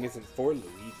 Fishing isn't for Luigi's.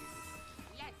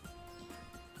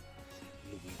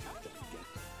 Luigi doesn't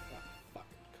get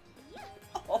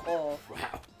Oh,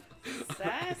 wow.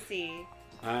 sassy.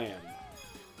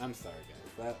 I'm sorry,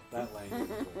 guys. That language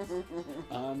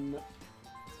was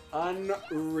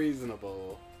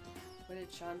unreasonable. What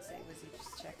did Sean say? Was he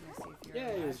just checking to see if you were Yeah,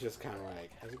 he alive? was just kind of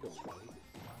like, how's it going, buddy? And I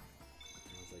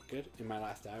was like, good. In my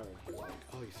last hour, he was like,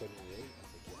 oh, you started at 8? I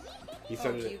was like, yeah. He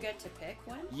started do you get to pick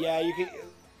one? Yeah,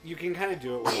 you can kind of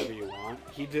do it whenever you want.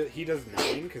 He does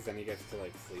 9 because then he gets to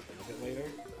like sleep in a bit later.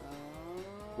 Oh.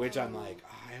 Which I'm like,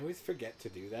 I always forget to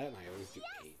do that, and I always do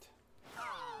 8. Oh, I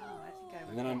think I would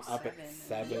And then I'm pick up at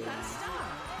 7. 7.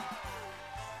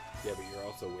 Yeah, but you're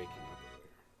also waking up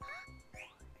earlier.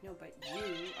 No, but you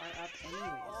are up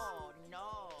anyways. Oh no.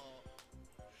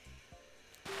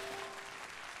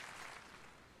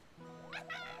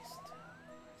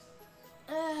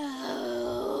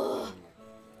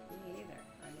 Me either.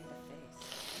 I need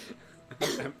a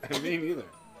face. I mean, either.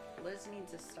 Liz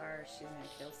needs a star. She's gonna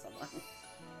kill someone.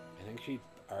 I think she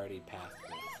already passed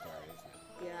the star, isn't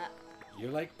it? Yeah.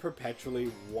 You're like perpetually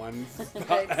one spot It's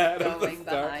ahead of the going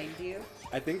star. behind you.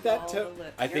 I think that All took. the li-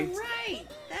 I think. You're right.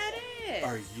 That is.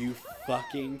 Are you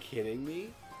fucking kidding me?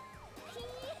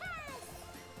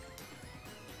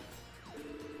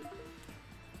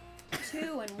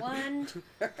 2 and 1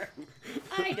 turn.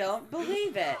 I don't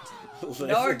believe it. Liz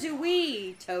Nor is- do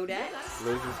we, Toadette.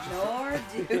 Liz is just. Nor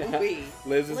do we.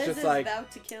 Liz is Liz just is like.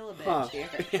 about to kill a bitch Huh. here.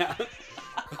 Yeah.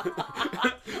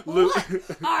 Lu-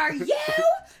 Are you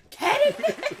kidding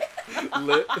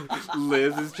me?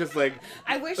 Liz is just like.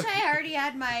 I wish I already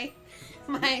had my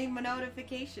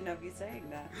notification of you saying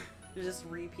that. You just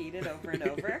repeat it over and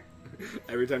over.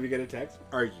 Every time you get a text,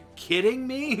 are you kidding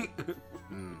me?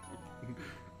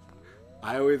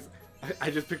 I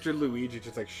just picture Luigi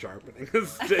just like sharpening a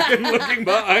stick and looking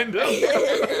behind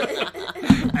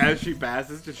him as she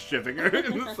passes, just shivving her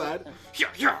in the side.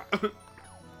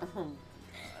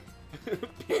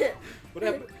 What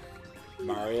happened?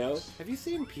 Mario, have you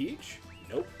seen Peach?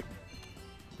 Nope.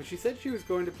 But she said she was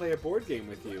going to play a board game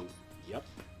with you. Yep.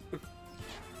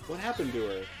 What happened to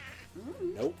her?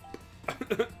 Nope.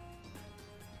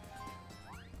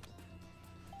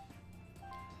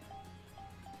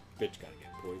 Bitch gotta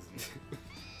get poisoned.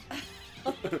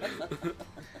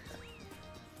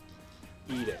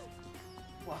 Eat it.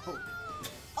 Whoa.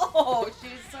 Oh,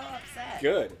 she's so upset.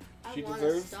 Good. I She want a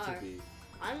deserves star. to be.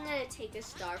 I'm gonna take a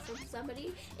star from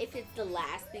somebody if it's the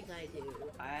last thing I do.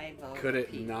 I vote Could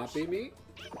it Peach. not be me?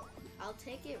 I'll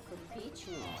take it from Peach.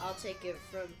 Aw. I'll take it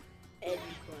from anybody.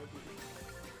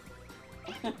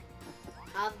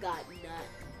 I've got none.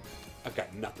 I've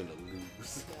got nothing to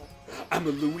lose. I'm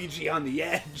a Luigi on the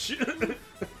edge.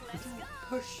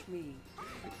 Push me.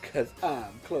 Cause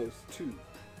I'm close to. You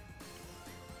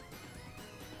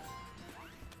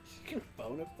can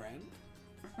phone a friend?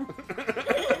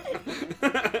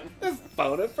 Just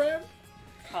phone a friend?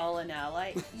 Call an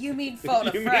ally? You mean phone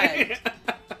a You friend?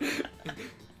 mean-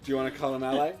 Do you want to call an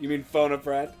ally? You mean phone a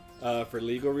friend? For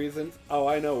legal reasons? Oh,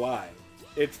 I know why.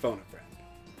 It's phone a friend.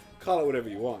 Call it whatever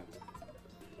you want.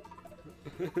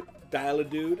 Dial a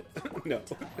dude? No.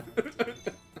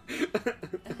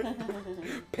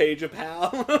 Page a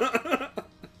pal?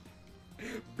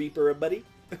 Beeper a buddy?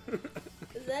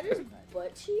 Is that his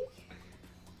butt cheek?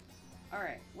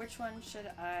 Alright, which one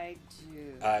should I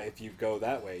do? If you go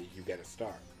that way, you get a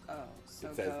star. Oh, so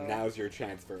It says, go... now's your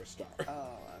chance for a star. Oh,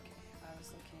 okay. I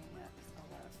was looking at a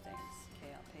lot of things.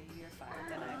 Okay, I'll pay you your 5,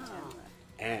 then I have 10 left.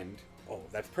 And, oh,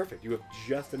 that's perfect. You have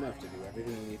just enough to do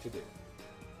everything you need to do.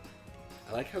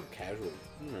 I like how casual.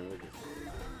 Yeah,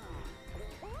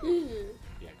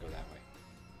 go that way.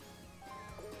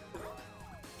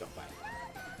 Don't bite.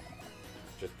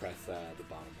 Just press the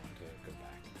bottom one to go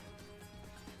back.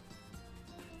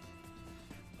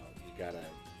 Oh, you gotta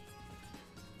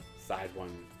side one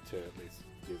to at least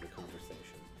do the conversation.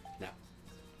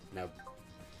 Now,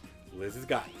 Liz has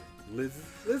got you.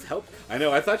 Liz help. I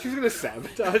know, I thought she was gonna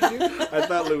sabotage you. I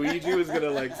thought Luigi was gonna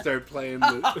like start playing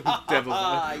the devil's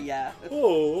advocate. Yeah.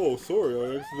 Oh,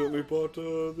 sorry, I accidentally bought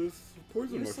this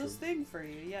poison Useless mushroom. thing for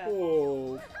you, yeah.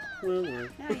 Oh, well. Now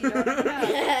you don't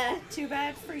know. Too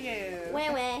bad for you.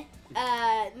 Wait.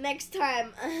 Next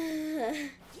time.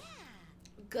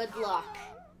 Good luck.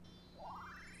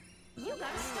 You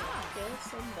got a star. Kill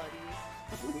somebody.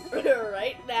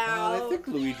 Right now. I think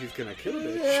Luigi's gonna kill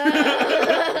this.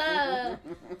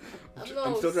 I'm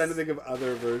I'm still trying to think of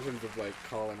other versions of like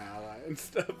call an ally and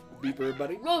stuff. Beeper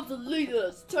buddy.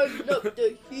 Rosalina's turning up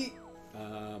the heat.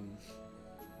 Um,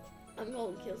 I'm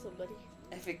gonna kill somebody.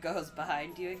 If it goes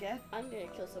behind you again, I'm gonna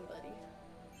kill somebody.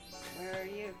 where are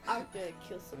you? I'm gonna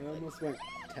kill I somebody. almost went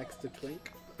text to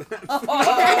Twink.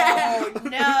 Oh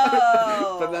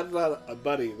no! But that's not a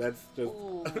buddy. That's just.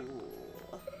 Ooh.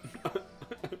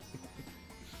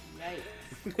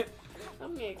 Yikes.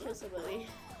 I'm gonna kill somebody.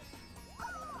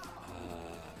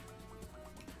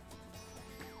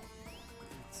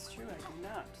 It's true, I do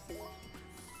not.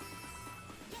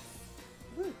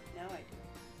 Woo, now I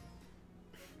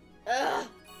do. Ugh.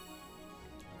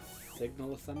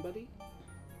 Signal somebody.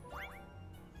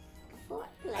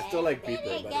 I still like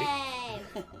Beeper, buddy.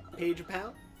 Game. Page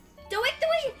pal. Do it, do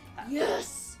it.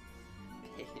 Yes.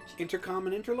 Page. Intercom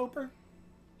and interloper.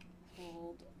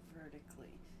 Hold vertically.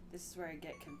 This is where I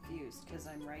get confused because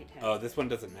I'm right-handed. Oh, this one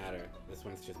doesn't matter. This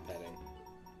one's just petting.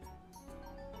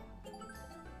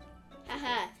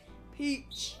 Haha.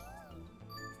 Peach.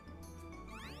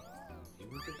 You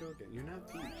want to go again? You're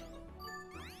not Peach.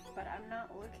 But I'm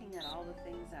not looking at all the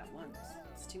things at once.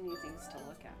 It's too many things to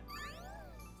look at.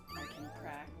 I can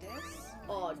practice.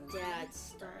 Oh, Dad,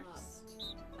 stop.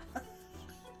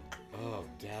 Oh,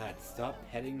 Dad, stop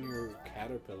petting your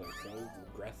caterpillar so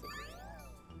aggressively.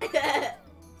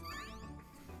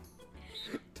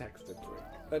 Text a Twink.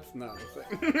 That's not a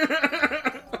thing.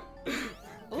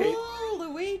 Ooh,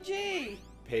 Luigi!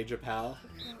 Page a pal.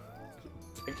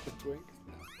 Text a Twink.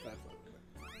 That's not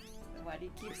a Why do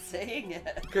you keep saying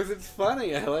it? Because it's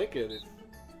funny. I like it. It's...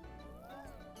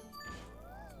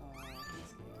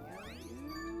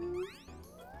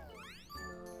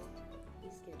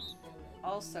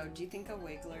 Also, do you think a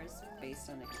Wiggler is based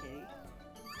on a kitty?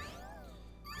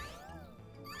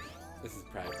 This is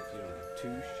practice. You don't have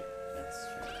two shit. That's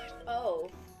true. Oh.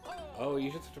 Oh,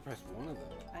 you just have to press one of them.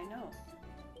 I know.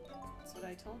 That's what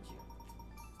I told you.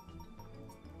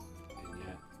 And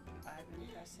yet, I've been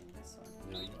pressing this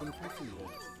one. no, you've been pressing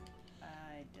this.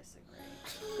 I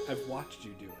disagree. I've watched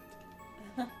you do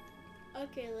it.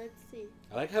 Okay, let's see.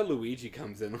 I like how Luigi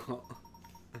comes in all...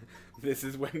 This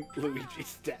is when Luigi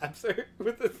stabs her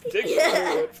with a stick.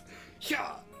 Yeah.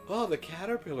 Yeah. Oh, the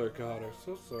caterpillar got her.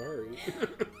 So sorry.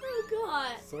 Oh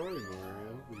God. Sorry,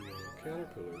 Mario. The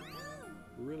caterpillar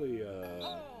really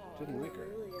didn't like her.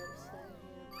 Really upset.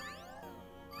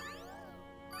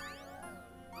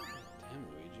 Damn,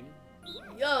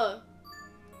 Luigi. Yeah.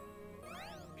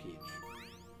 Peach.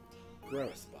 Grow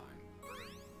a spine.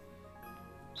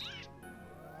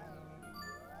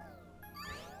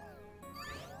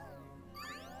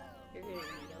 You're gonna get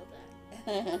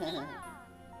yelled at.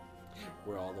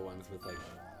 We're all the ones with like.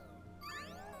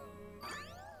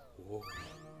 Whoa.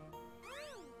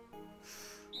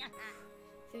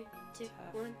 3, 2,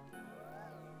 Tough. 1.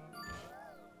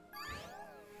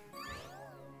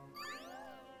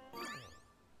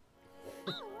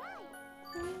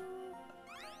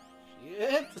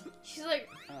 Shit. She's like,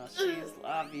 Oh, she's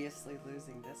obviously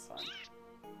losing this one.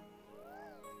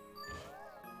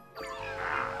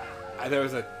 There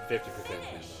was a 50%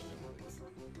 chance.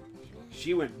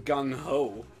 She went gung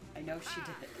ho. I know she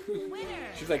did. Winner.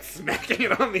 She's like smacking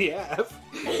it on the ass.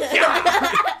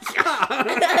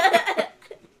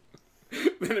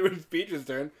 Then it was Peach's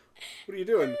turn. What are you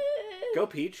doing? Go,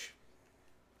 Peach.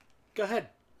 Go ahead.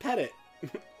 Pet it.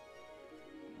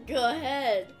 go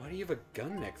ahead. Why do you have a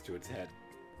gun next to its head?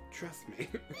 Trust me.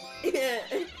 You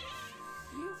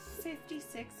have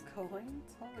 56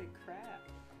 coins? Holy crap.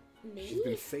 Me? She's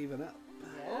been saving up.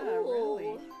 Yeah, Oh.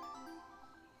 really.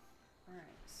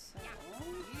 Alright, so...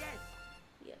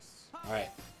 Yes. Alright.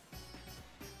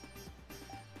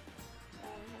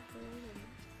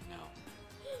 No.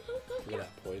 Look at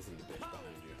that poisoned bitch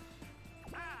behind you.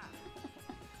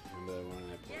 Remember when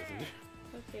I poisoned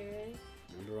her? Okay, ready?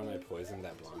 Remember when I poisoned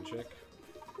that blonde chick?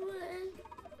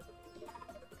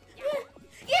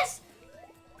 Yes!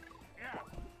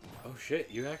 Oh shit,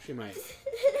 you actually might.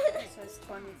 It says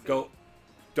 20 feet. Go.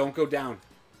 Don't go down.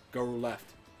 Go left.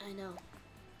 I know.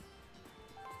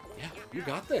 Yeah, you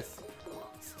got this.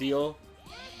 Steal.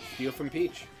 Steal from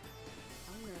Peach.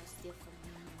 I'm gonna steal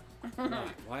from you.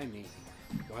 Why me?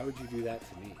 Why would you do that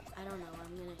to me? I don't know.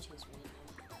 I'm gonna choose random.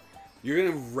 You're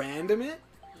gonna random it?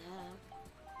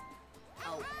 Yeah.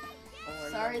 Oh. Or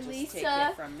Sorry, you'll just take Lisa.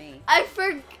 it from me.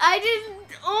 I didn't.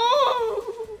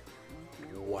 Oh!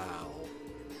 Wow.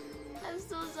 I'm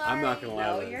so sorry. I'm not gonna lie.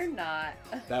 No, Liz. you're not.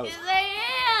 That was. Yes,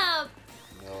 I am.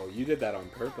 No, you did that on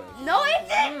purpose. No, I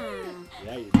didn't.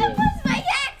 Yeah, you That did. was my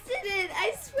accident. I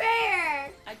I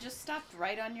swear. I just stopped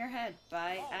right on your head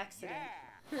by accident.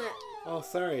 Oh,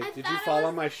 sorry. I Did thought you it fall was-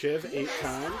 on my shiv 8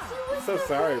 times? I'm so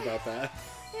sorry about that.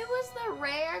 It was the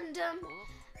random.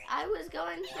 I was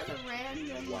going for the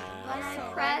random, Wow. but I So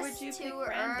why pressed would you too pick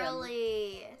random?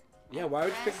 early. Yeah, why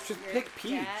would you just Your pick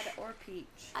Peach? Dad or Peach?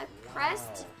 I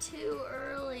pressed too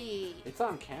early. It's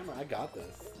on camera. I got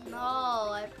this. No,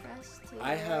 I pressed too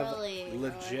I have early.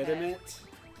 legitimate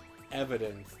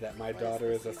evidence that my What is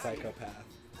daughter is this a you say? psychopath.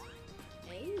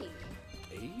 Hey.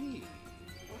 Hey.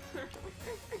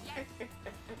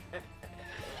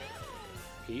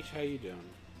 Peach, how you doing?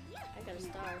 I got a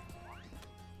star.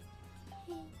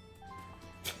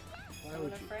 Why Want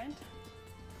would a you friend?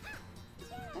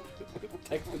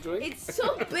 text the joint? It's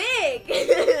so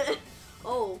big.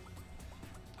 Oh.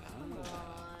 Come Oh.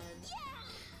 on.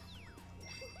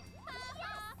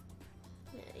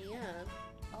 Yeah.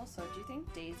 Also, do you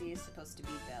think Daisy is supposed to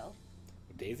be Belle?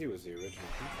 Daisy was the original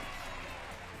princess.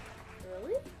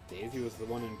 Really? Daisy was the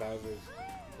one in Bowser's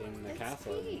in the It's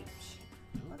castle. Peach.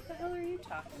 What the hell are you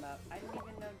talking about? I didn't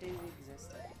even know Daisy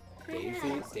existed.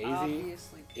 Daisy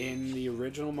Obviously Peach. in the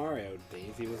original Mario,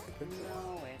 Daisy was the princess.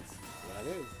 No, it's That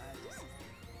is. just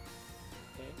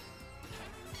Okay.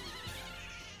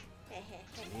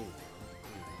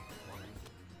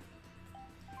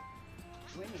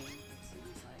 winning, it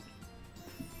seems like.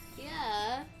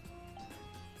 Yeah.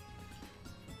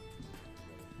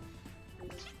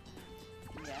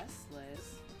 Yes, Liz.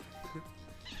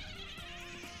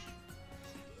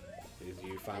 Is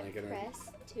you finally gonna? Press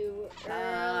too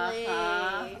early.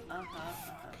 I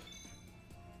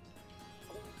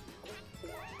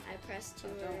pressed too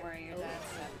early. Don't worry, your dad's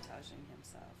sabotaging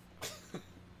himself.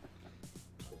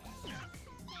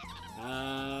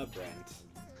 Brent.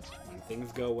 When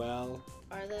things go well,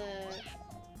 Are the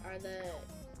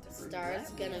stars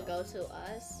gonna go to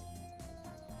us?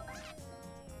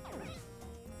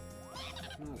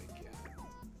 not again.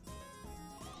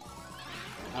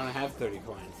 I don't have 30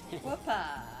 coins.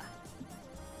 Whoopa!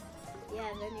 Yeah,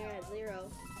 then you're at 0.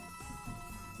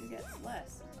 Who gets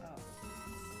less? Oh.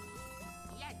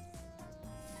 Yes.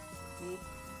 Me?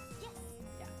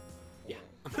 Yeah.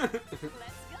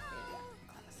 Let's go.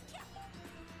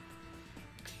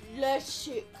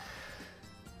 Classic.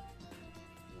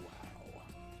 Wow.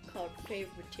 Called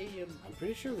favoritism. I'm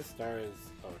pretty sure the star is.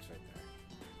 Oh, it's right there.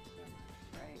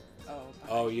 Right. Oh.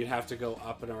 Oh, you'd have to go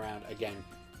up and around again.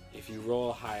 If you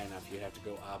roll high enough, you have to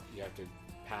go up. You have to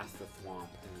pass the swamp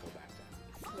and go back down.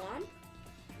 Swan?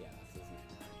 Yeah, that's his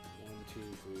name. 1, 2,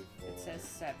 3, 4. It says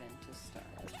 7 to start,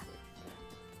 5, 6,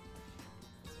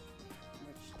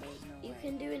 which there's no You way.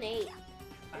 can do an 8.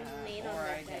 There's an 8 on or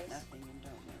that I get dice. nothing and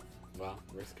don't move. 7. Well,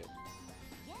 risk it.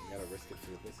 You gotta risk it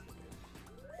for the biscuit,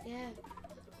 babe. Yeah.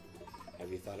 Have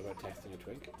you thought about texting a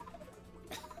twink?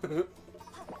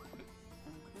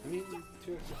 I mean,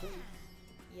 2 extra coins.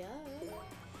 Yeah.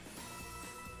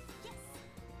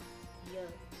 Yeah.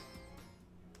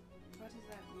 What does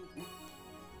that mean?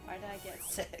 Why did I get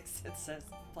 6? It says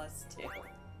plus 2. Fuck.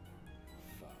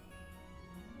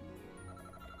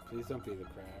 Please don't be the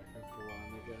crack of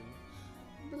one again.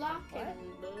 Block What?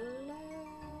 and blood.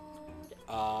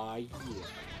 Yeah.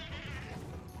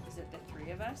 Is it the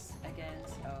 3 of us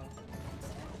against? Oh. Oh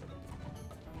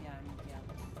yeah, I'm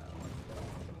yellow.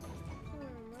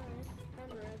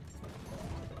 I'm red.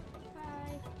 Hi.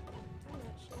 I'm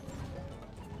not sure.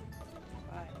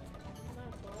 Why? My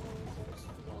balls are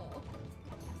small.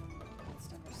 It's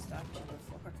never stopped you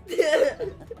before.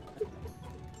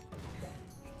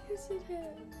 Yes, it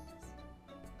has.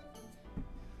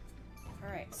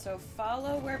 Alright, so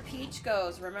follow where Peach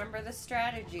goes. Remember the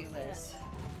strategy, Liz.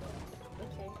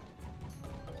 Okay.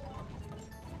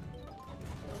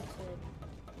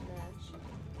 Mash.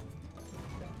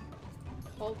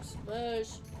 Hulk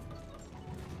smash.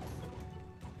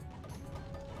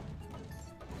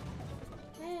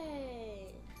 Hey.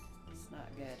 It's not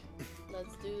good.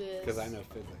 Let's do this. Because I know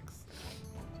physics.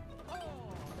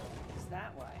 Is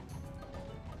that why?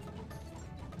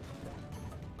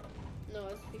 No,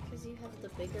 it's because you have the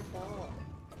bigger ball.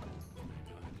 I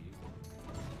know how to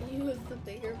use it. You have the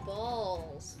bigger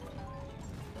balls.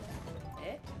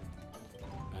 It? I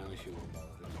only shoot one ball at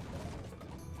a time.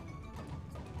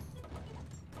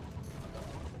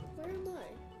 Where am I?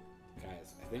 Guys,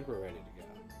 I think we're ready to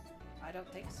I don't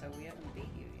think so. We haven't beat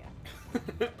you yet.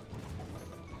 go.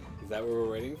 Is that what we're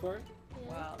waiting for? Yeah.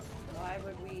 Well, why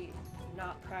would we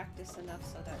not practice enough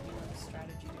so that we know the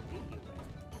strategy to beat you with?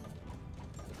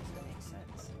 Doesn't make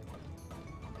sense.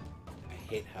 I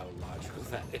hate how logical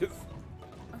that is.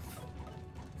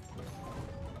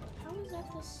 How is that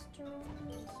the strongest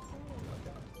one?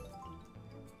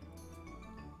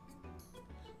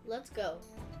 Let's go.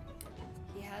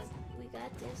 He has. We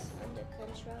got this under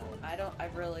control.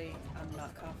 I'm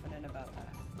not confident about that.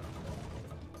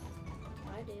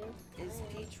 I do. Is I am.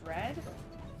 Peach red?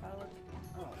 Follow.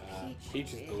 Oh,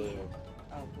 Peach is baby. blue.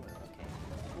 Oh, blue.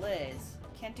 Okay. Liz,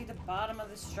 can't do the bottom of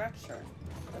the structure.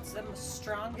 That's the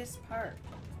strongest part.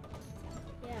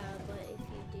 Yeah, but if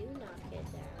you do knock it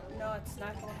down. No, it's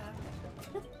not gonna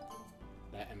happen.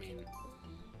 I mean,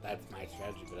 that's my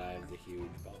strategy, but I have the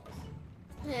huge balls.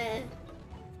 Heh.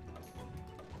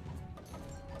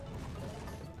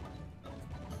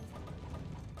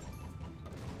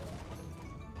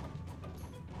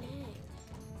 Dang.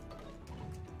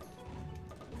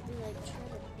 We'd be like trying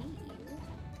to beat you,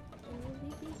 and we'll be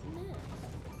beating them.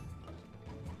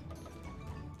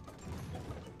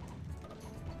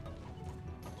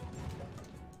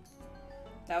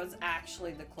 That was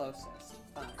actually the closest.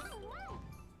 Fine.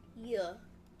 Yeah.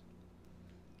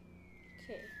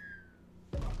 Okay.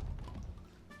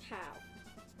 How?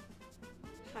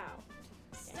 How?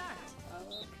 Start.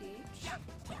 Follow Peach.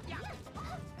 And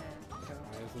go.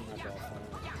 Why isn't my ball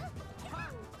falling?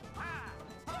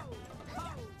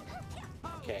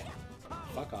 Okay.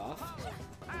 Fuck off.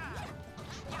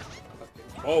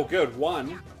 Oh, good.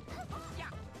 One.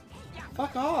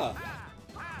 Fuck off.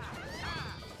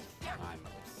 I'm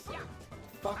upset.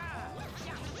 Fuck off.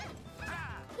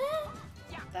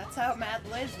 That's how mad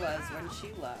Liz was when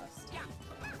she lost.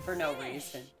 For no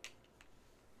reason.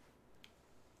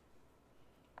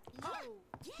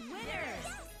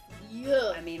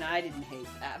 Yeah. I mean, I didn't hate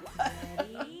that, but...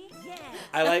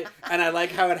 I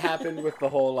like how it happened with the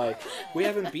whole, like, we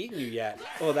haven't beaten you yet.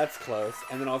 Oh, that's close.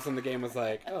 And then all of a sudden the game was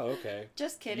like, oh, okay.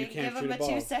 Just kidding. You can't Give him shoot a a ball.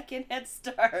 2-second head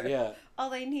start. Yeah. All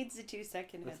they need's a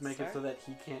 2-second Let's head make start. it so that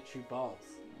he can't shoot balls.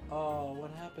 Oh,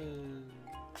 what happened?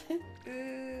 Oops.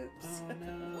 Oh,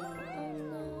 no. Oh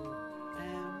no. Oh,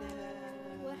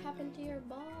 no. What happened to your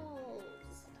balls?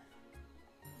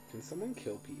 Can someone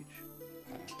kill Peach?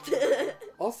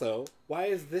 Also, why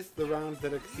is this the round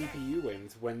that a CPU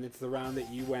wins when it's the round that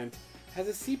you went? Has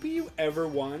a CPU ever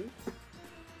won?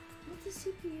 What's a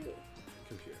CPU?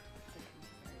 Computer.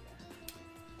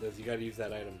 Does you gotta use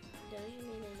that item? Don't you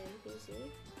mean an NPC?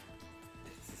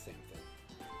 It's the same thing.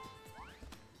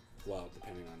 Well,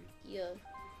 depending on. Yeah.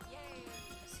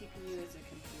 CPU is a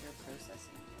computer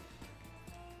processing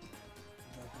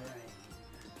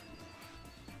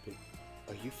unit.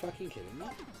 Are you fucking kidding me?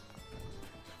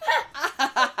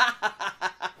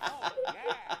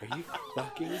 Are you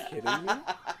fucking kidding me?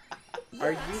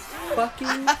 Are you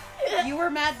fucking... You were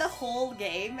mad the whole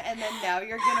game, and then now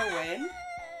you're gonna win?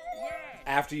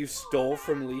 After you stole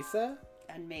from Lisa?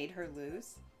 And made her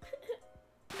lose?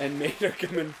 And made her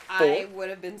come in I fourth? would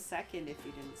have been second if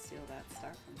you didn't steal that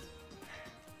star from me.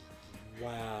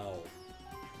 Wow.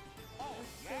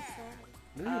 That's so sad.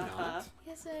 No, you're not.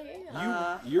 Yes, I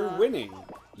am. You're winning.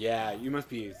 Yeah, you must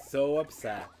be so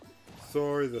upset.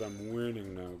 Sorry that I'm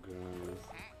winning now, guys.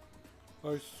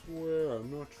 I swear I'm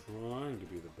not trying to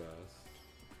be the best.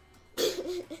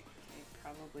 Okay,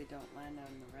 probably don't land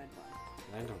on the red one.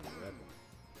 Land on the red one.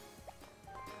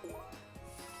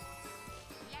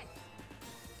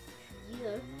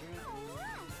 Yeah.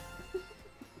 The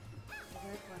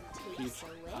red one takes Peach,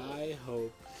 away. I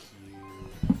hope you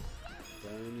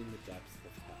burn in the depths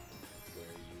of hell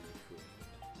where you were created.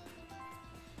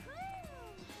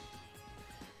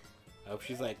 I hope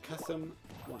she's like, custom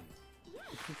 1.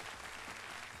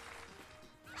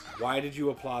 Why did you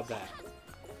applaud that?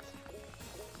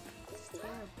 It's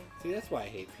terrible. See, that's why I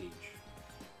hate Peach.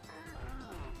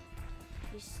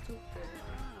 You're stupid.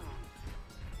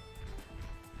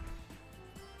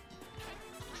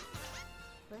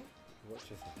 What? What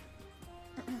just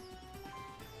happened?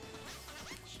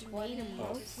 She made him Oh.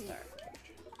 rotate. Start.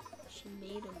 She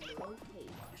made him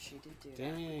rotate. She did do that.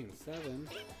 Dang, 7.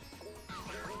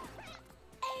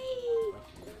 Hey!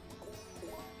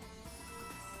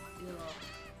 No.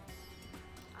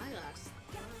 I lost.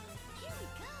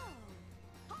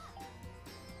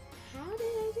 How did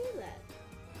I do that?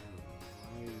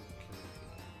 Why are you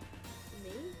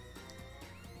Me?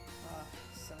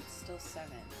 So it's still 7.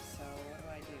 So what do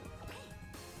I do?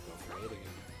 Go for 8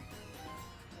 again.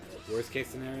 Worst case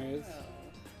scenario is... Oh.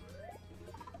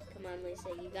 Come on, Lisa,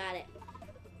 you got it.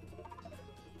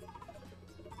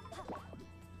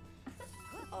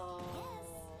 Oh.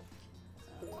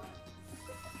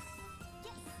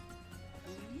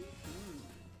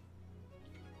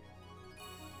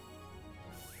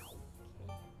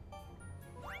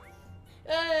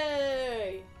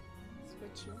 Hey! It's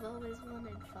what you've always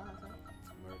wanted, Father.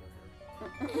 Murder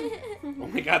her. Oh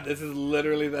my god, this is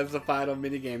literally, that's the final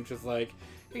minigame. Just like,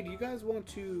 hey, do you guys want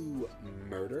to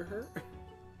murder her?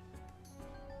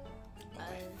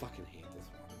 fucking hate this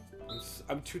one.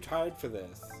 I'm too tired for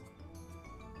this.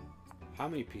 How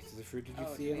many pieces of fruit did you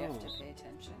see do in we all? have to pay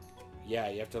attention? Yeah,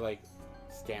 you have to like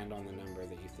stand on the number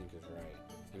that you think is right.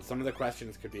 And some of the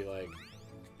questions could be like,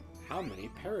 how many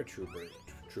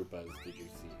paratroopas did you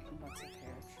see? What's a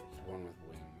paratrooper? There's one with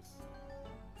wings.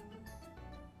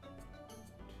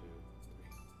 2,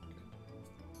 3.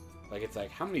 Good. Like it's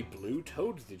like, how many blue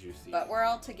toads did you see? But we're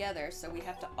all together, so we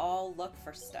have to all look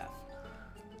for stuff.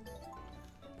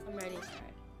 I'm ready.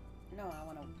 Alright. No, I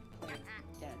want to play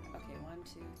again. Okay, 1,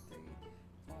 2, 3,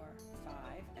 4, 5,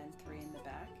 and 3 in the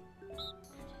back.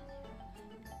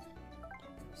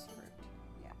 Where's fruit?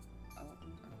 Yeah. Oh,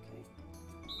 okay.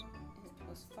 It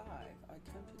was 5. I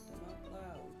counted them out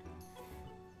loud.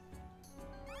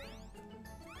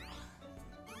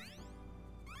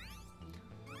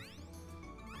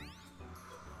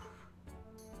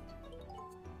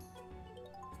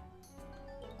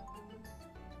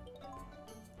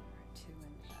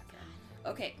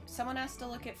 Okay, someone has to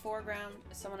look at foreground,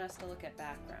 someone has to look at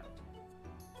background.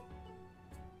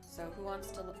 So who wants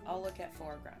to look? I'll look at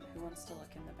foreground. Who wants to look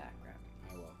in the background?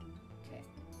 I will. Okay.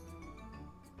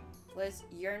 Liz,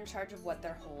 you're in charge of what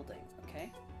they're holding,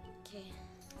 okay? Okay.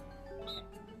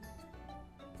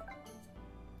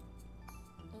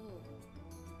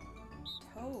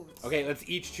 Toads. Okay, let's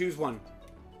each choose one.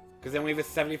 Because then we have a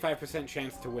 75%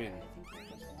 chance to win. I think there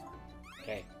was one.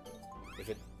 Okay. If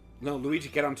it... No, Luigi,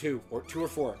 get on 2. Or 2 or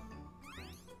 4.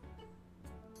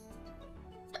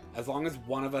 As long as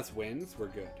one of us wins, we're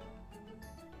good.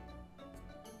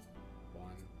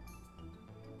 1,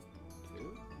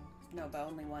 2. No, but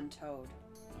only one toad.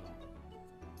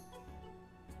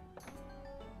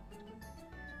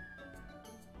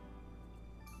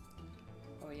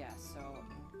 Oh yeah, so...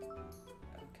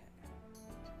 Okay.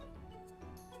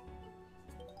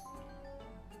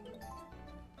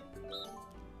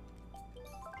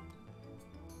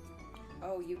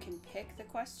 Oh, you can pick the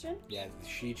question? Yeah,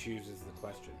 she chooses the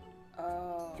question.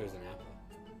 Oh. There's an apple.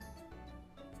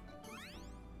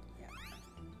 Yeah.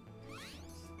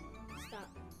 Stop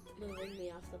moving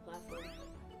me off the platform.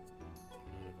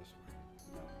 None of us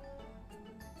were.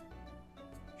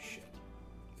 Shit.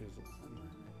 There's a... It's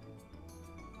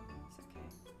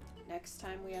okay. Next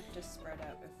time we have to spread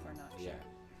out if we're not sure. Yeah.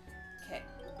 Okay.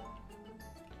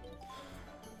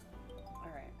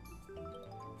 Alright.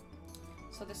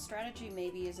 So the strategy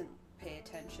maybe isn't pay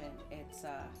attention, it's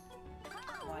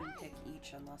one pick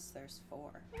each unless there's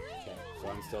 4. Okay, so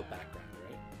I'm still background,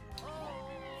 right?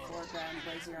 Foreground,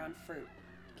 Blaze, you're on fruit.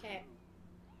 Okay.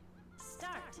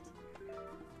 Start. 3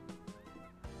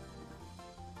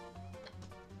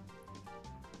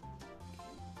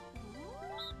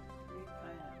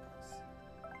 pineapples.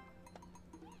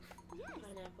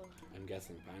 Pineapple. I'm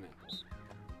guessing pineapple.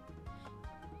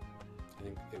 I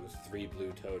think it was 3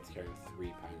 blue toads carrying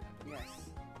 3 pineapples. Yes.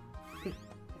 I think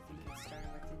it started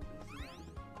with an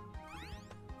easy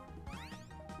one.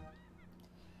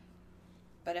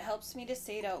 But it helps me to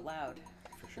say it out loud.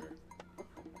 For sure.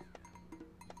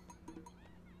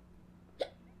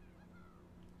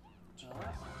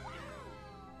 Alright.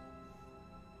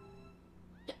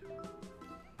 1,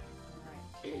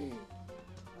 2, 3, 4,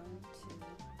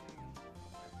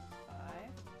 5.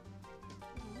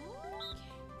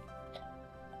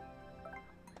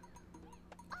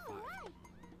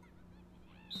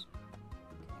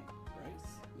 Right?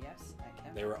 Yes, I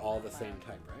can. They were all the 5. same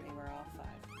type, right? They were all 5.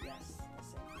 Yes, the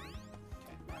same.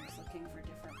 Okay. I was looking for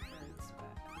different birds,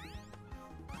 but...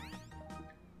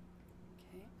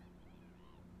 Okay.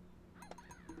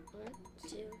 1,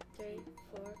 2, 3,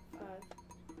 4, 5.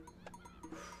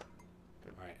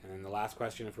 Alright, and then the last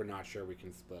question, if we're not sure, we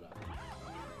can split up.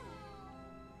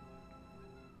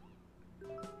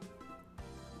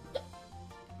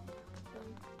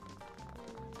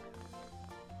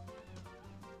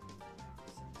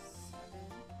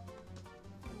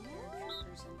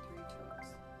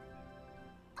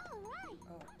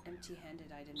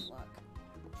 Empty-handed, I didn't look.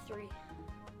 3.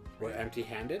 We're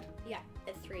empty-handed? Yeah,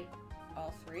 it's 3.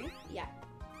 All 3? Yeah.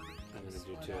 I'm gonna do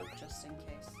Split 2. up just in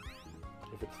case.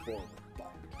 If it's 4, we're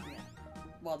fucked. Yeah.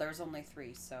 Well, there's only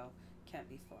 3, so can't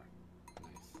be 4.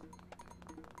 Nice.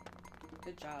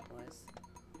 Good job, Liz.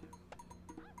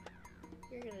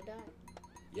 You're gonna die.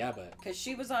 Yeah, but... Because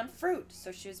she was on fruit,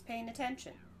 so she was paying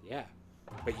attention. Yeah.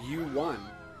 But you won.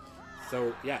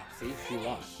 So, yeah, see? She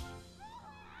lost.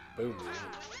 Boom, you won.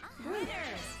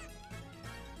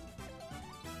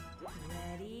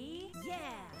 Ready?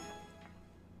 Yeah.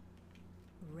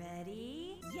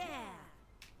 Ready? Yeah.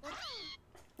 I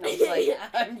was like,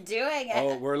 I'm doing it.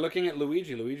 Oh, we're looking at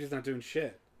Luigi. Luigi's not doing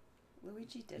shit.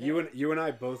 Luigi did You and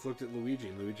I both looked at Luigi,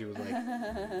 and Luigi was like,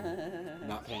 it.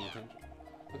 not paying attention.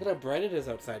 Look at how bright it is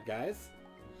outside, guys.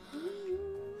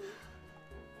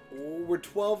 Oh, we're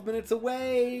 12 minutes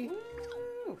away.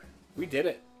 Woo. We did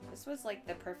it. This was like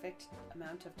the perfect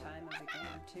amount of time of the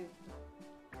game, too.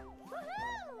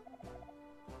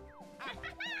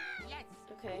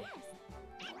 Okay.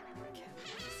 I can't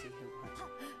wait to see who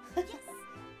won.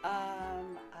 I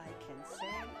can say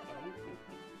anything.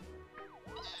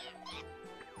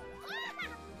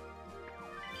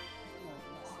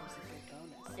 Oh, unless there's a good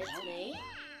bonus. It's me.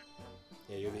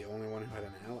 Yeah, you're the only one who had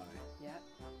an ally. Yep.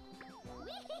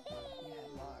 You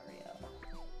had Mario.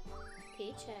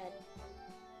 Peach head.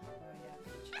 Oh, yeah,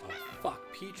 Peach. Oh, fuck.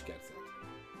 Peach gets it.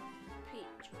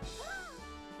 Peach.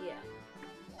 Yeah.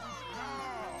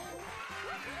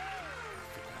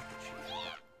 Forgot that she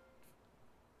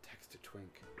text to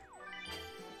Twink.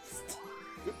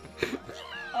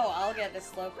 Oh, I'll get the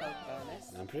Slowpoke bonus.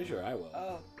 I'm pretty sure I will.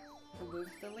 Oh, who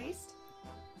moved the least?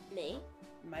 Me?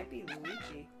 Might be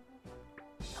Luigi.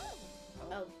 Oh.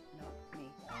 No, me.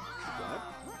 What? Oh,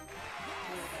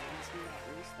 that one's me that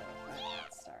least, though.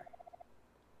 That star.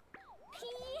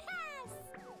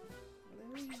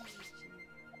 Luigi.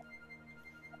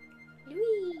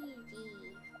 Luigi.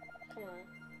 Come on.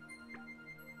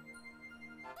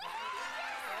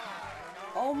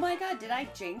 Oh my god, did I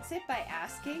jinx it by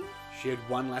asking? She had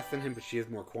one less than him, but she has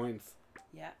more coins.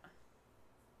 Yeah.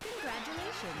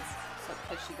 Congratulations. So,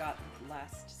 because she got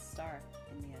last star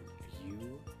in the end.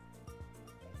 You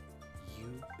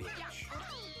bitch.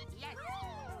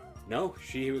 No,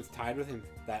 she was tied with him.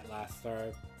 That last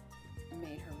star.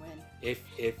 Made her win. If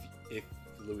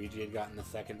Luigi had gotten the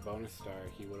second bonus star,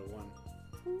 he would have won.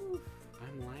 Oof.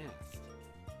 I'm last.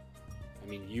 I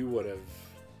mean, you would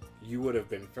have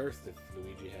been first if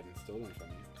Luigi hadn't stolen from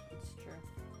you. It's true.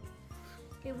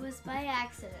 It was by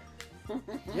accident.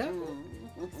 Yeah.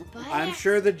 By I'm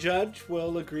sure the judge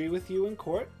will agree with you in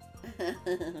court.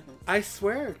 I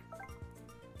swear.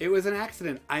 It was an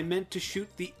accident. I meant to shoot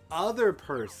the other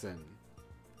person.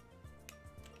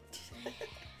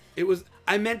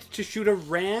 I meant to shoot a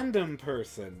random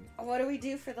person. What do we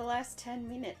do for the last 10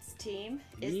 minutes, team?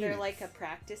 Is there Minutes. like a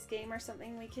practice game or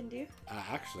something we can do?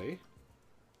 Actually,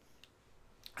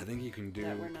 I think you can do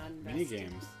That we're not mini invested.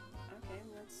 games. Okay,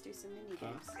 let's do some mini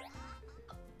games.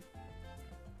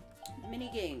 Mini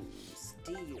games.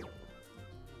 Deal. We don't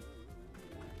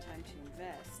have time to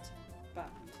invest, but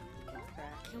we can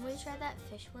practice. Can we try that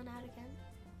fish one out again?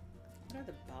 What are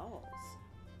the balls?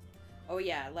 Oh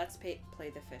yeah, let's play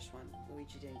the fish one.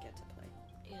 Luigi didn't get to play.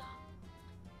 Yeah.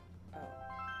 Oh.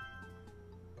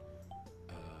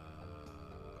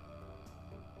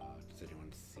 Does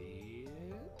anyone see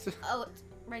it? Oh, it's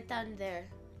right down there.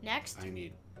 Next. I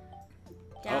need.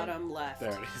 Down. Bottom left.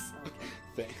 There it is.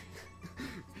 Okay.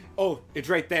 Oh, it's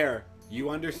right there. You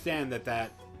understand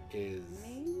that is.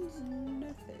 Means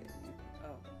nothing.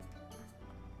 Oh.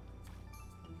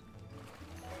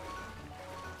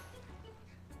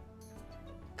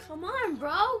 Come on,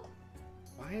 bro.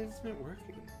 Why isn't it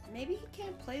working? Maybe he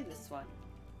can't play this one.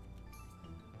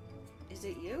 Is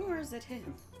it you or is it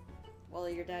him? Well,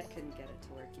 your dad couldn't get it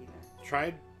to work either.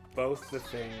 Tried both the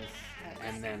things At the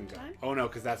and then same go. time? Oh no,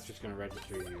 because that's just gonna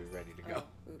register you ready to go.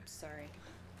 Oh, oops, sorry.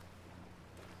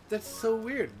 That's so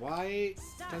weird. Why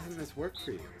doesn't this work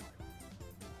for you?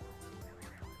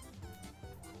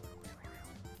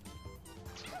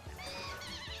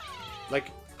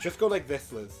 Like, just go like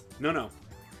this, Liz. No.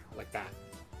 Like that.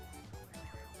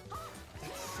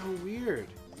 That's so weird.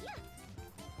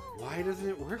 Why doesn't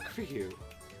it work for you?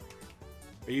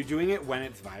 Are you doing it when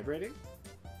it's vibrating?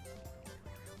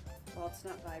 Well, it's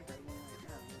not vibrating right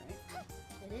now, right?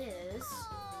 It is.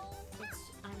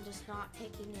 I'm just not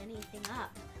picking anything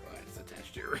up. Well, it's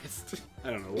attached to your wrist.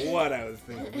 I don't know what I was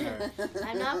thinking there.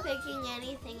 I'm not picking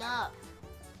anything up.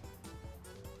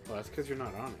 Well, that's because you're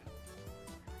not on it.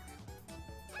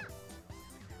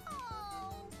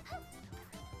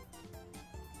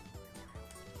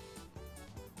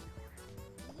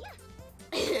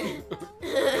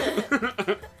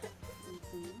 Mhm.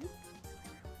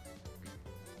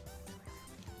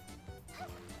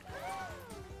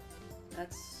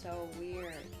 That's so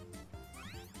weird.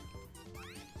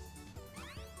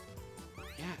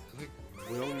 Yeah, like,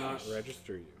 will not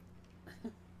register you.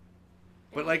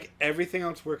 But, like, everything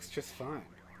else works just fine.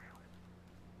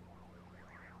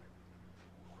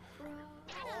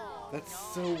 That's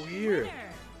so weird.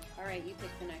 Alright, you pick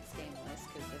the next game, Liz,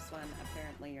 because this one,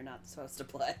 apparently, you're not supposed to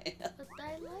play. But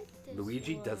I like this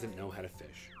Luigi one. doesn't know how to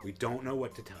fish. We don't know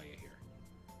what to tell you here.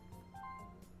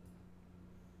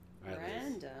 All right, Liz,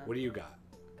 Random. what do you got?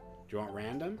 Do you want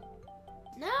random?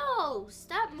 No, No!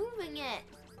 Stop moving it.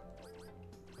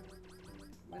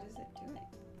 What is it doing?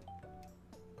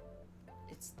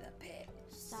 It's the pit.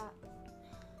 Stop.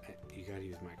 You gotta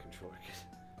use my controller.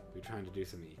 You're trying to do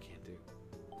something you can't do.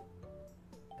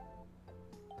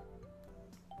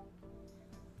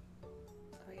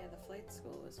 Oh yeah, the flight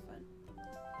school was fun.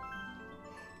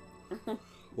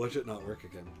 Watch it not work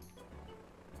again.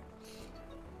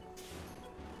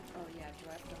 Oh yeah, do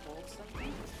I have to hold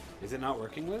something? Is it not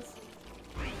working, Liz?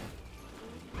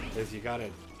 Liz, you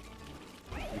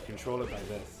control it by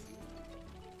this.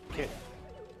 Kid,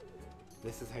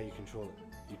 this is how you control it.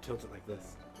 You tilt it like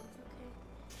this.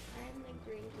 Okay. I'm the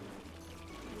green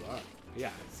one. You are. Yeah,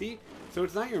 see? So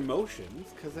it's not your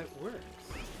motions, because it works.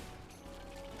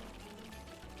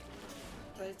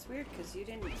 But it's weird because you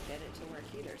didn't get it to work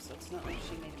either, so it's not like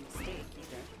she made a mistake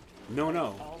either. No,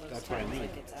 no. All those That's what I times, mean.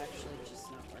 like it's actually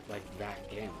just not working. Like that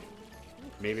game.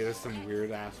 Maybe there's some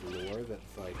weird ass lore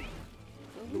that's like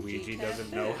Luigi can't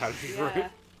doesn't know how to fish. swim.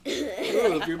 Yeah,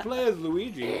 Oh, if you play as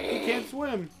Luigi, he can't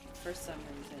swim. for some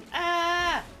reason.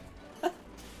 Ah!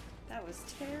 That was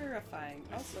terrifying.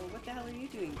 Also, what the hell are you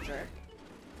doing, jerk?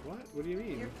 What? What do you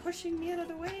mean? You're pushing me out of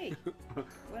the way.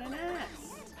 What an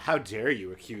ass. How dare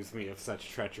you accuse me of such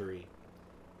treachery?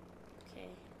 Okay.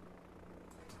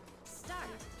 Start.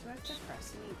 Do I have to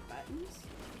press any buttons?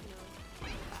 No.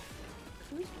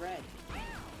 Who's red?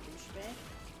 Douchebag?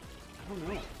 I don't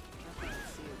know. Nothing to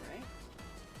see, right?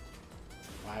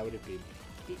 Why would it be?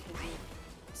 Because you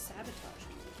sabotaged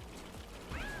me.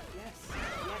 Yes.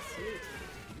 Yes, you.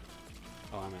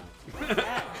 Oh, I'm out.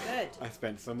 Yeah, good. I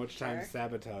spent so much time Sure.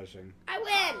 sabotaging I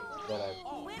win! that I...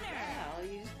 Winner. Well,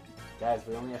 you... Guys,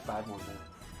 we only have 5 more minutes.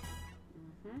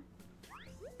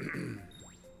 Mm-hmm.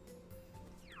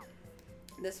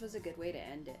 This was a good way to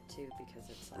end it, too, because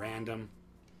it's like Random.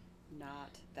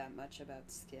 not that much about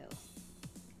skill.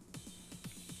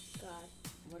 God.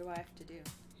 What do I have to do?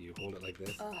 You hold it like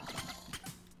this. Oh.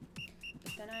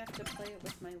 But then I have to play it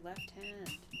with my left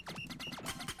hand.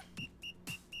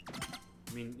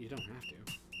 I mean, you don't have to.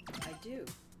 I do.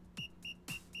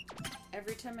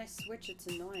 Every time I switch, it's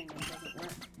annoying and doesn't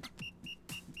work.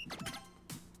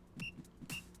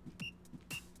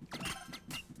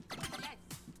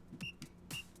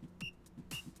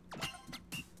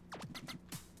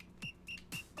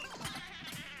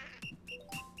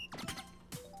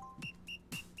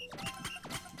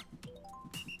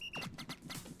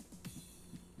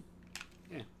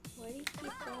 Why do you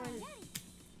keep going?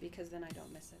 Because then I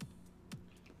don't miss it.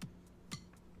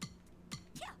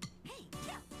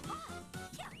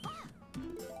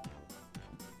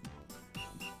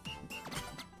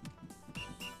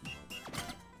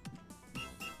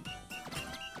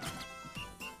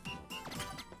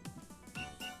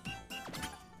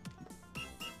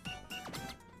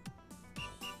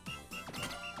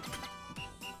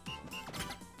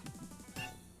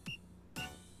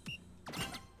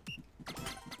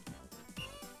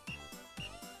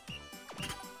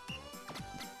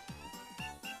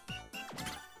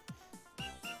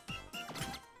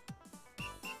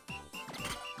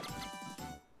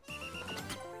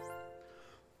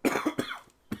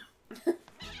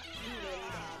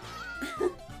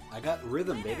 I got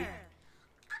rhythm, baby.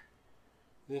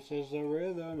 This is the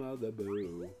rhythm of the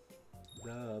boo.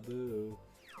 The boo.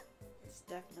 It's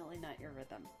definitely not your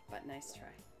rhythm, but nice try.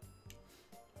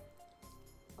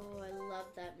 Oh, I love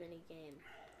that mini game.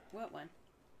 What one?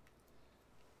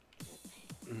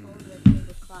 Over to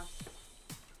the clock.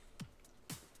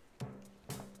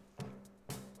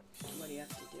 What do you have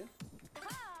to do?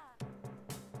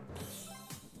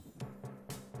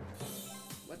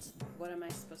 What am I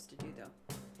supposed to do though?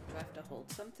 Do I have to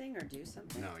hold something or do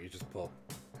something? No, you just pull.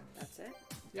 That's it?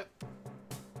 Yep.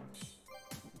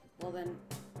 Well then,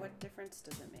 what difference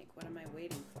does it make? What am I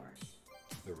waiting for?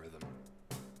 The rhythm.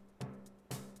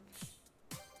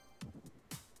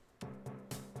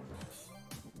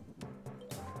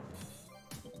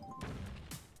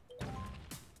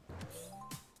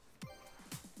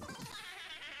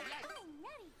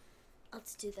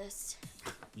 Let's do this.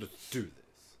 Let's do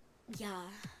this. Yeah.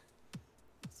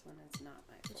 This one is not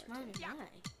my Which forte. one am I?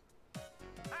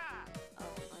 Oh,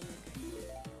 I'm...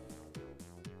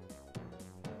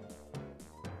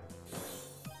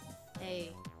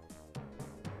 Hey.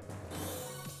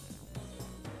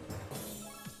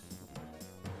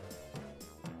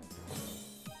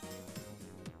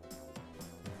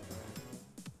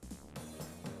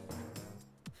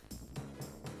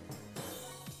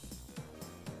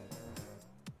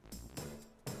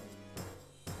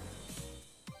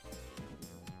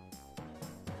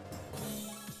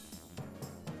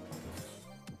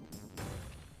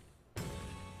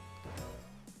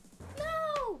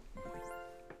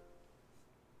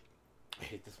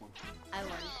 one. I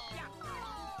won.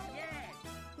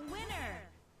 Winner.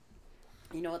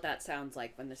 You know what that sounds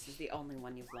like when this is the only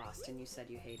one you've lost and you said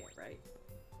you hate it, right?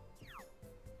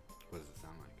 What does it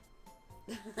sound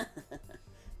like?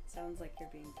 Sounds like you're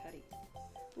being petty.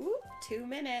 Ooh, 2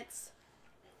 minutes.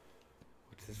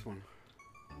 What's this one?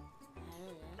 I don't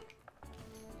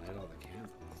know. Light all the candles.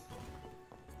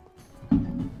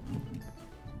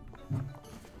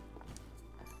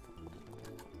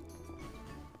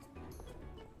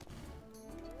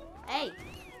 Hey!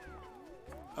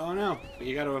 Oh no, but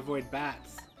you gotta avoid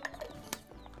bats.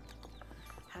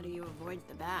 How do you avoid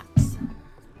the bats?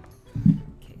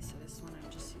 Okay, so this one I'm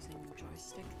just using the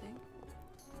joystick thing.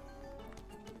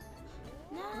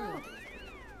 No!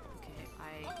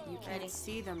 Okay, you can't Ready.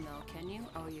 see them though, can you?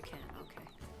 Oh, you can. Okay.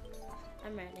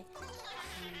 I'm ready.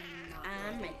 Not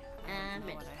I'm ready. I I'm don't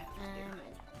know ready. what I have to do. I'm ready.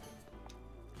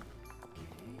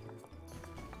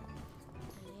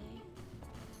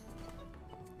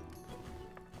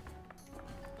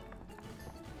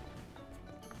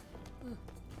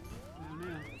 Oh no.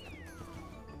 Are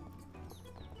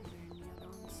there any other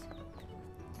ones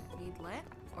that need lit?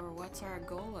 Or what's our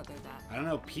goal other than that? I don't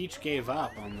know, Peach gave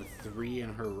up on the 3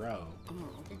 in her row. Oh,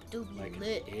 The doobie Like an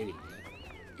lit. idiot.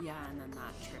 yeah, and then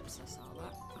that trips us all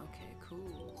up. Okay,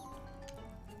 cool.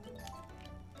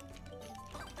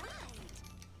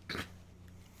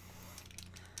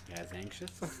 You guys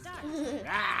anxious? Start.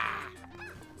 Ah!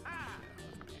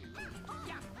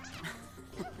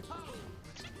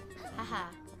 Haha.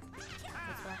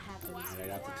 That's what happens. I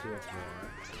got the 2 up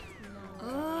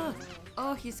there. No.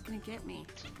 Oh, he's gonna get me.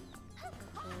 Okay.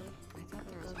 I thought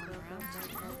there was one around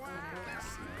somewhere, but I guess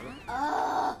not.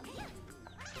 Oh!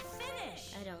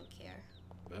 Finish. I don't care.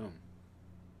 Boom.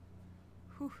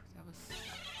 Whew, that was...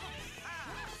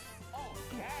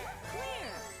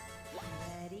 Clear.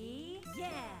 Ready? Yeah.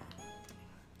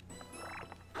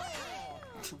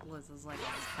 Liz is like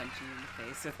always punching you in the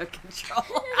face with a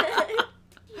controller.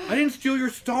 I didn't steal your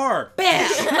star! Bam!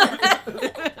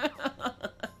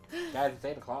 Guys, it's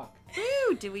 8 o'clock.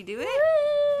 Woo! Did we do it?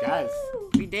 Guys,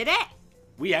 We did it!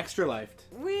 we extra lifed.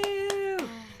 Woo!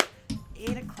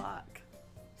 8 o'clock.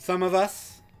 Some of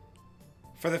us,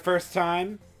 for the first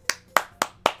time.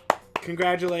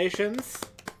 Congratulations.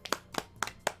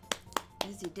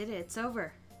 Liz, you did it. It's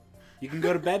over. You can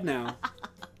go to bed now.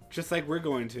 Just like we're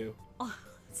going to. Oh,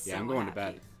 Yeah, so I'm going happy. to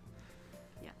bed.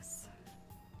 Yes.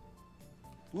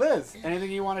 Liz,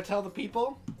 anything you want to tell the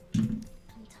people? I'm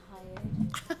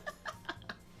tired.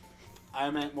 I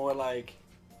meant more like,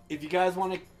 if you guys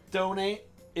want to donate,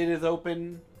 it is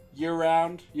open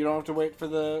year-round. You don't have to wait for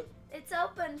the It's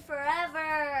open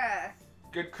forever!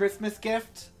 good Christmas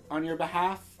gift on your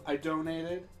behalf. I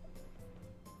donated.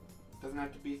 Doesn't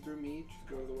have to be through me. Just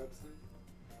go to the website.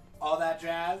 All that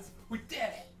jazz. We did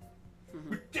it!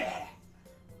 We did it!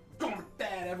 Going to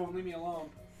bed. Everyone leave me alone.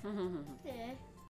 Yeah.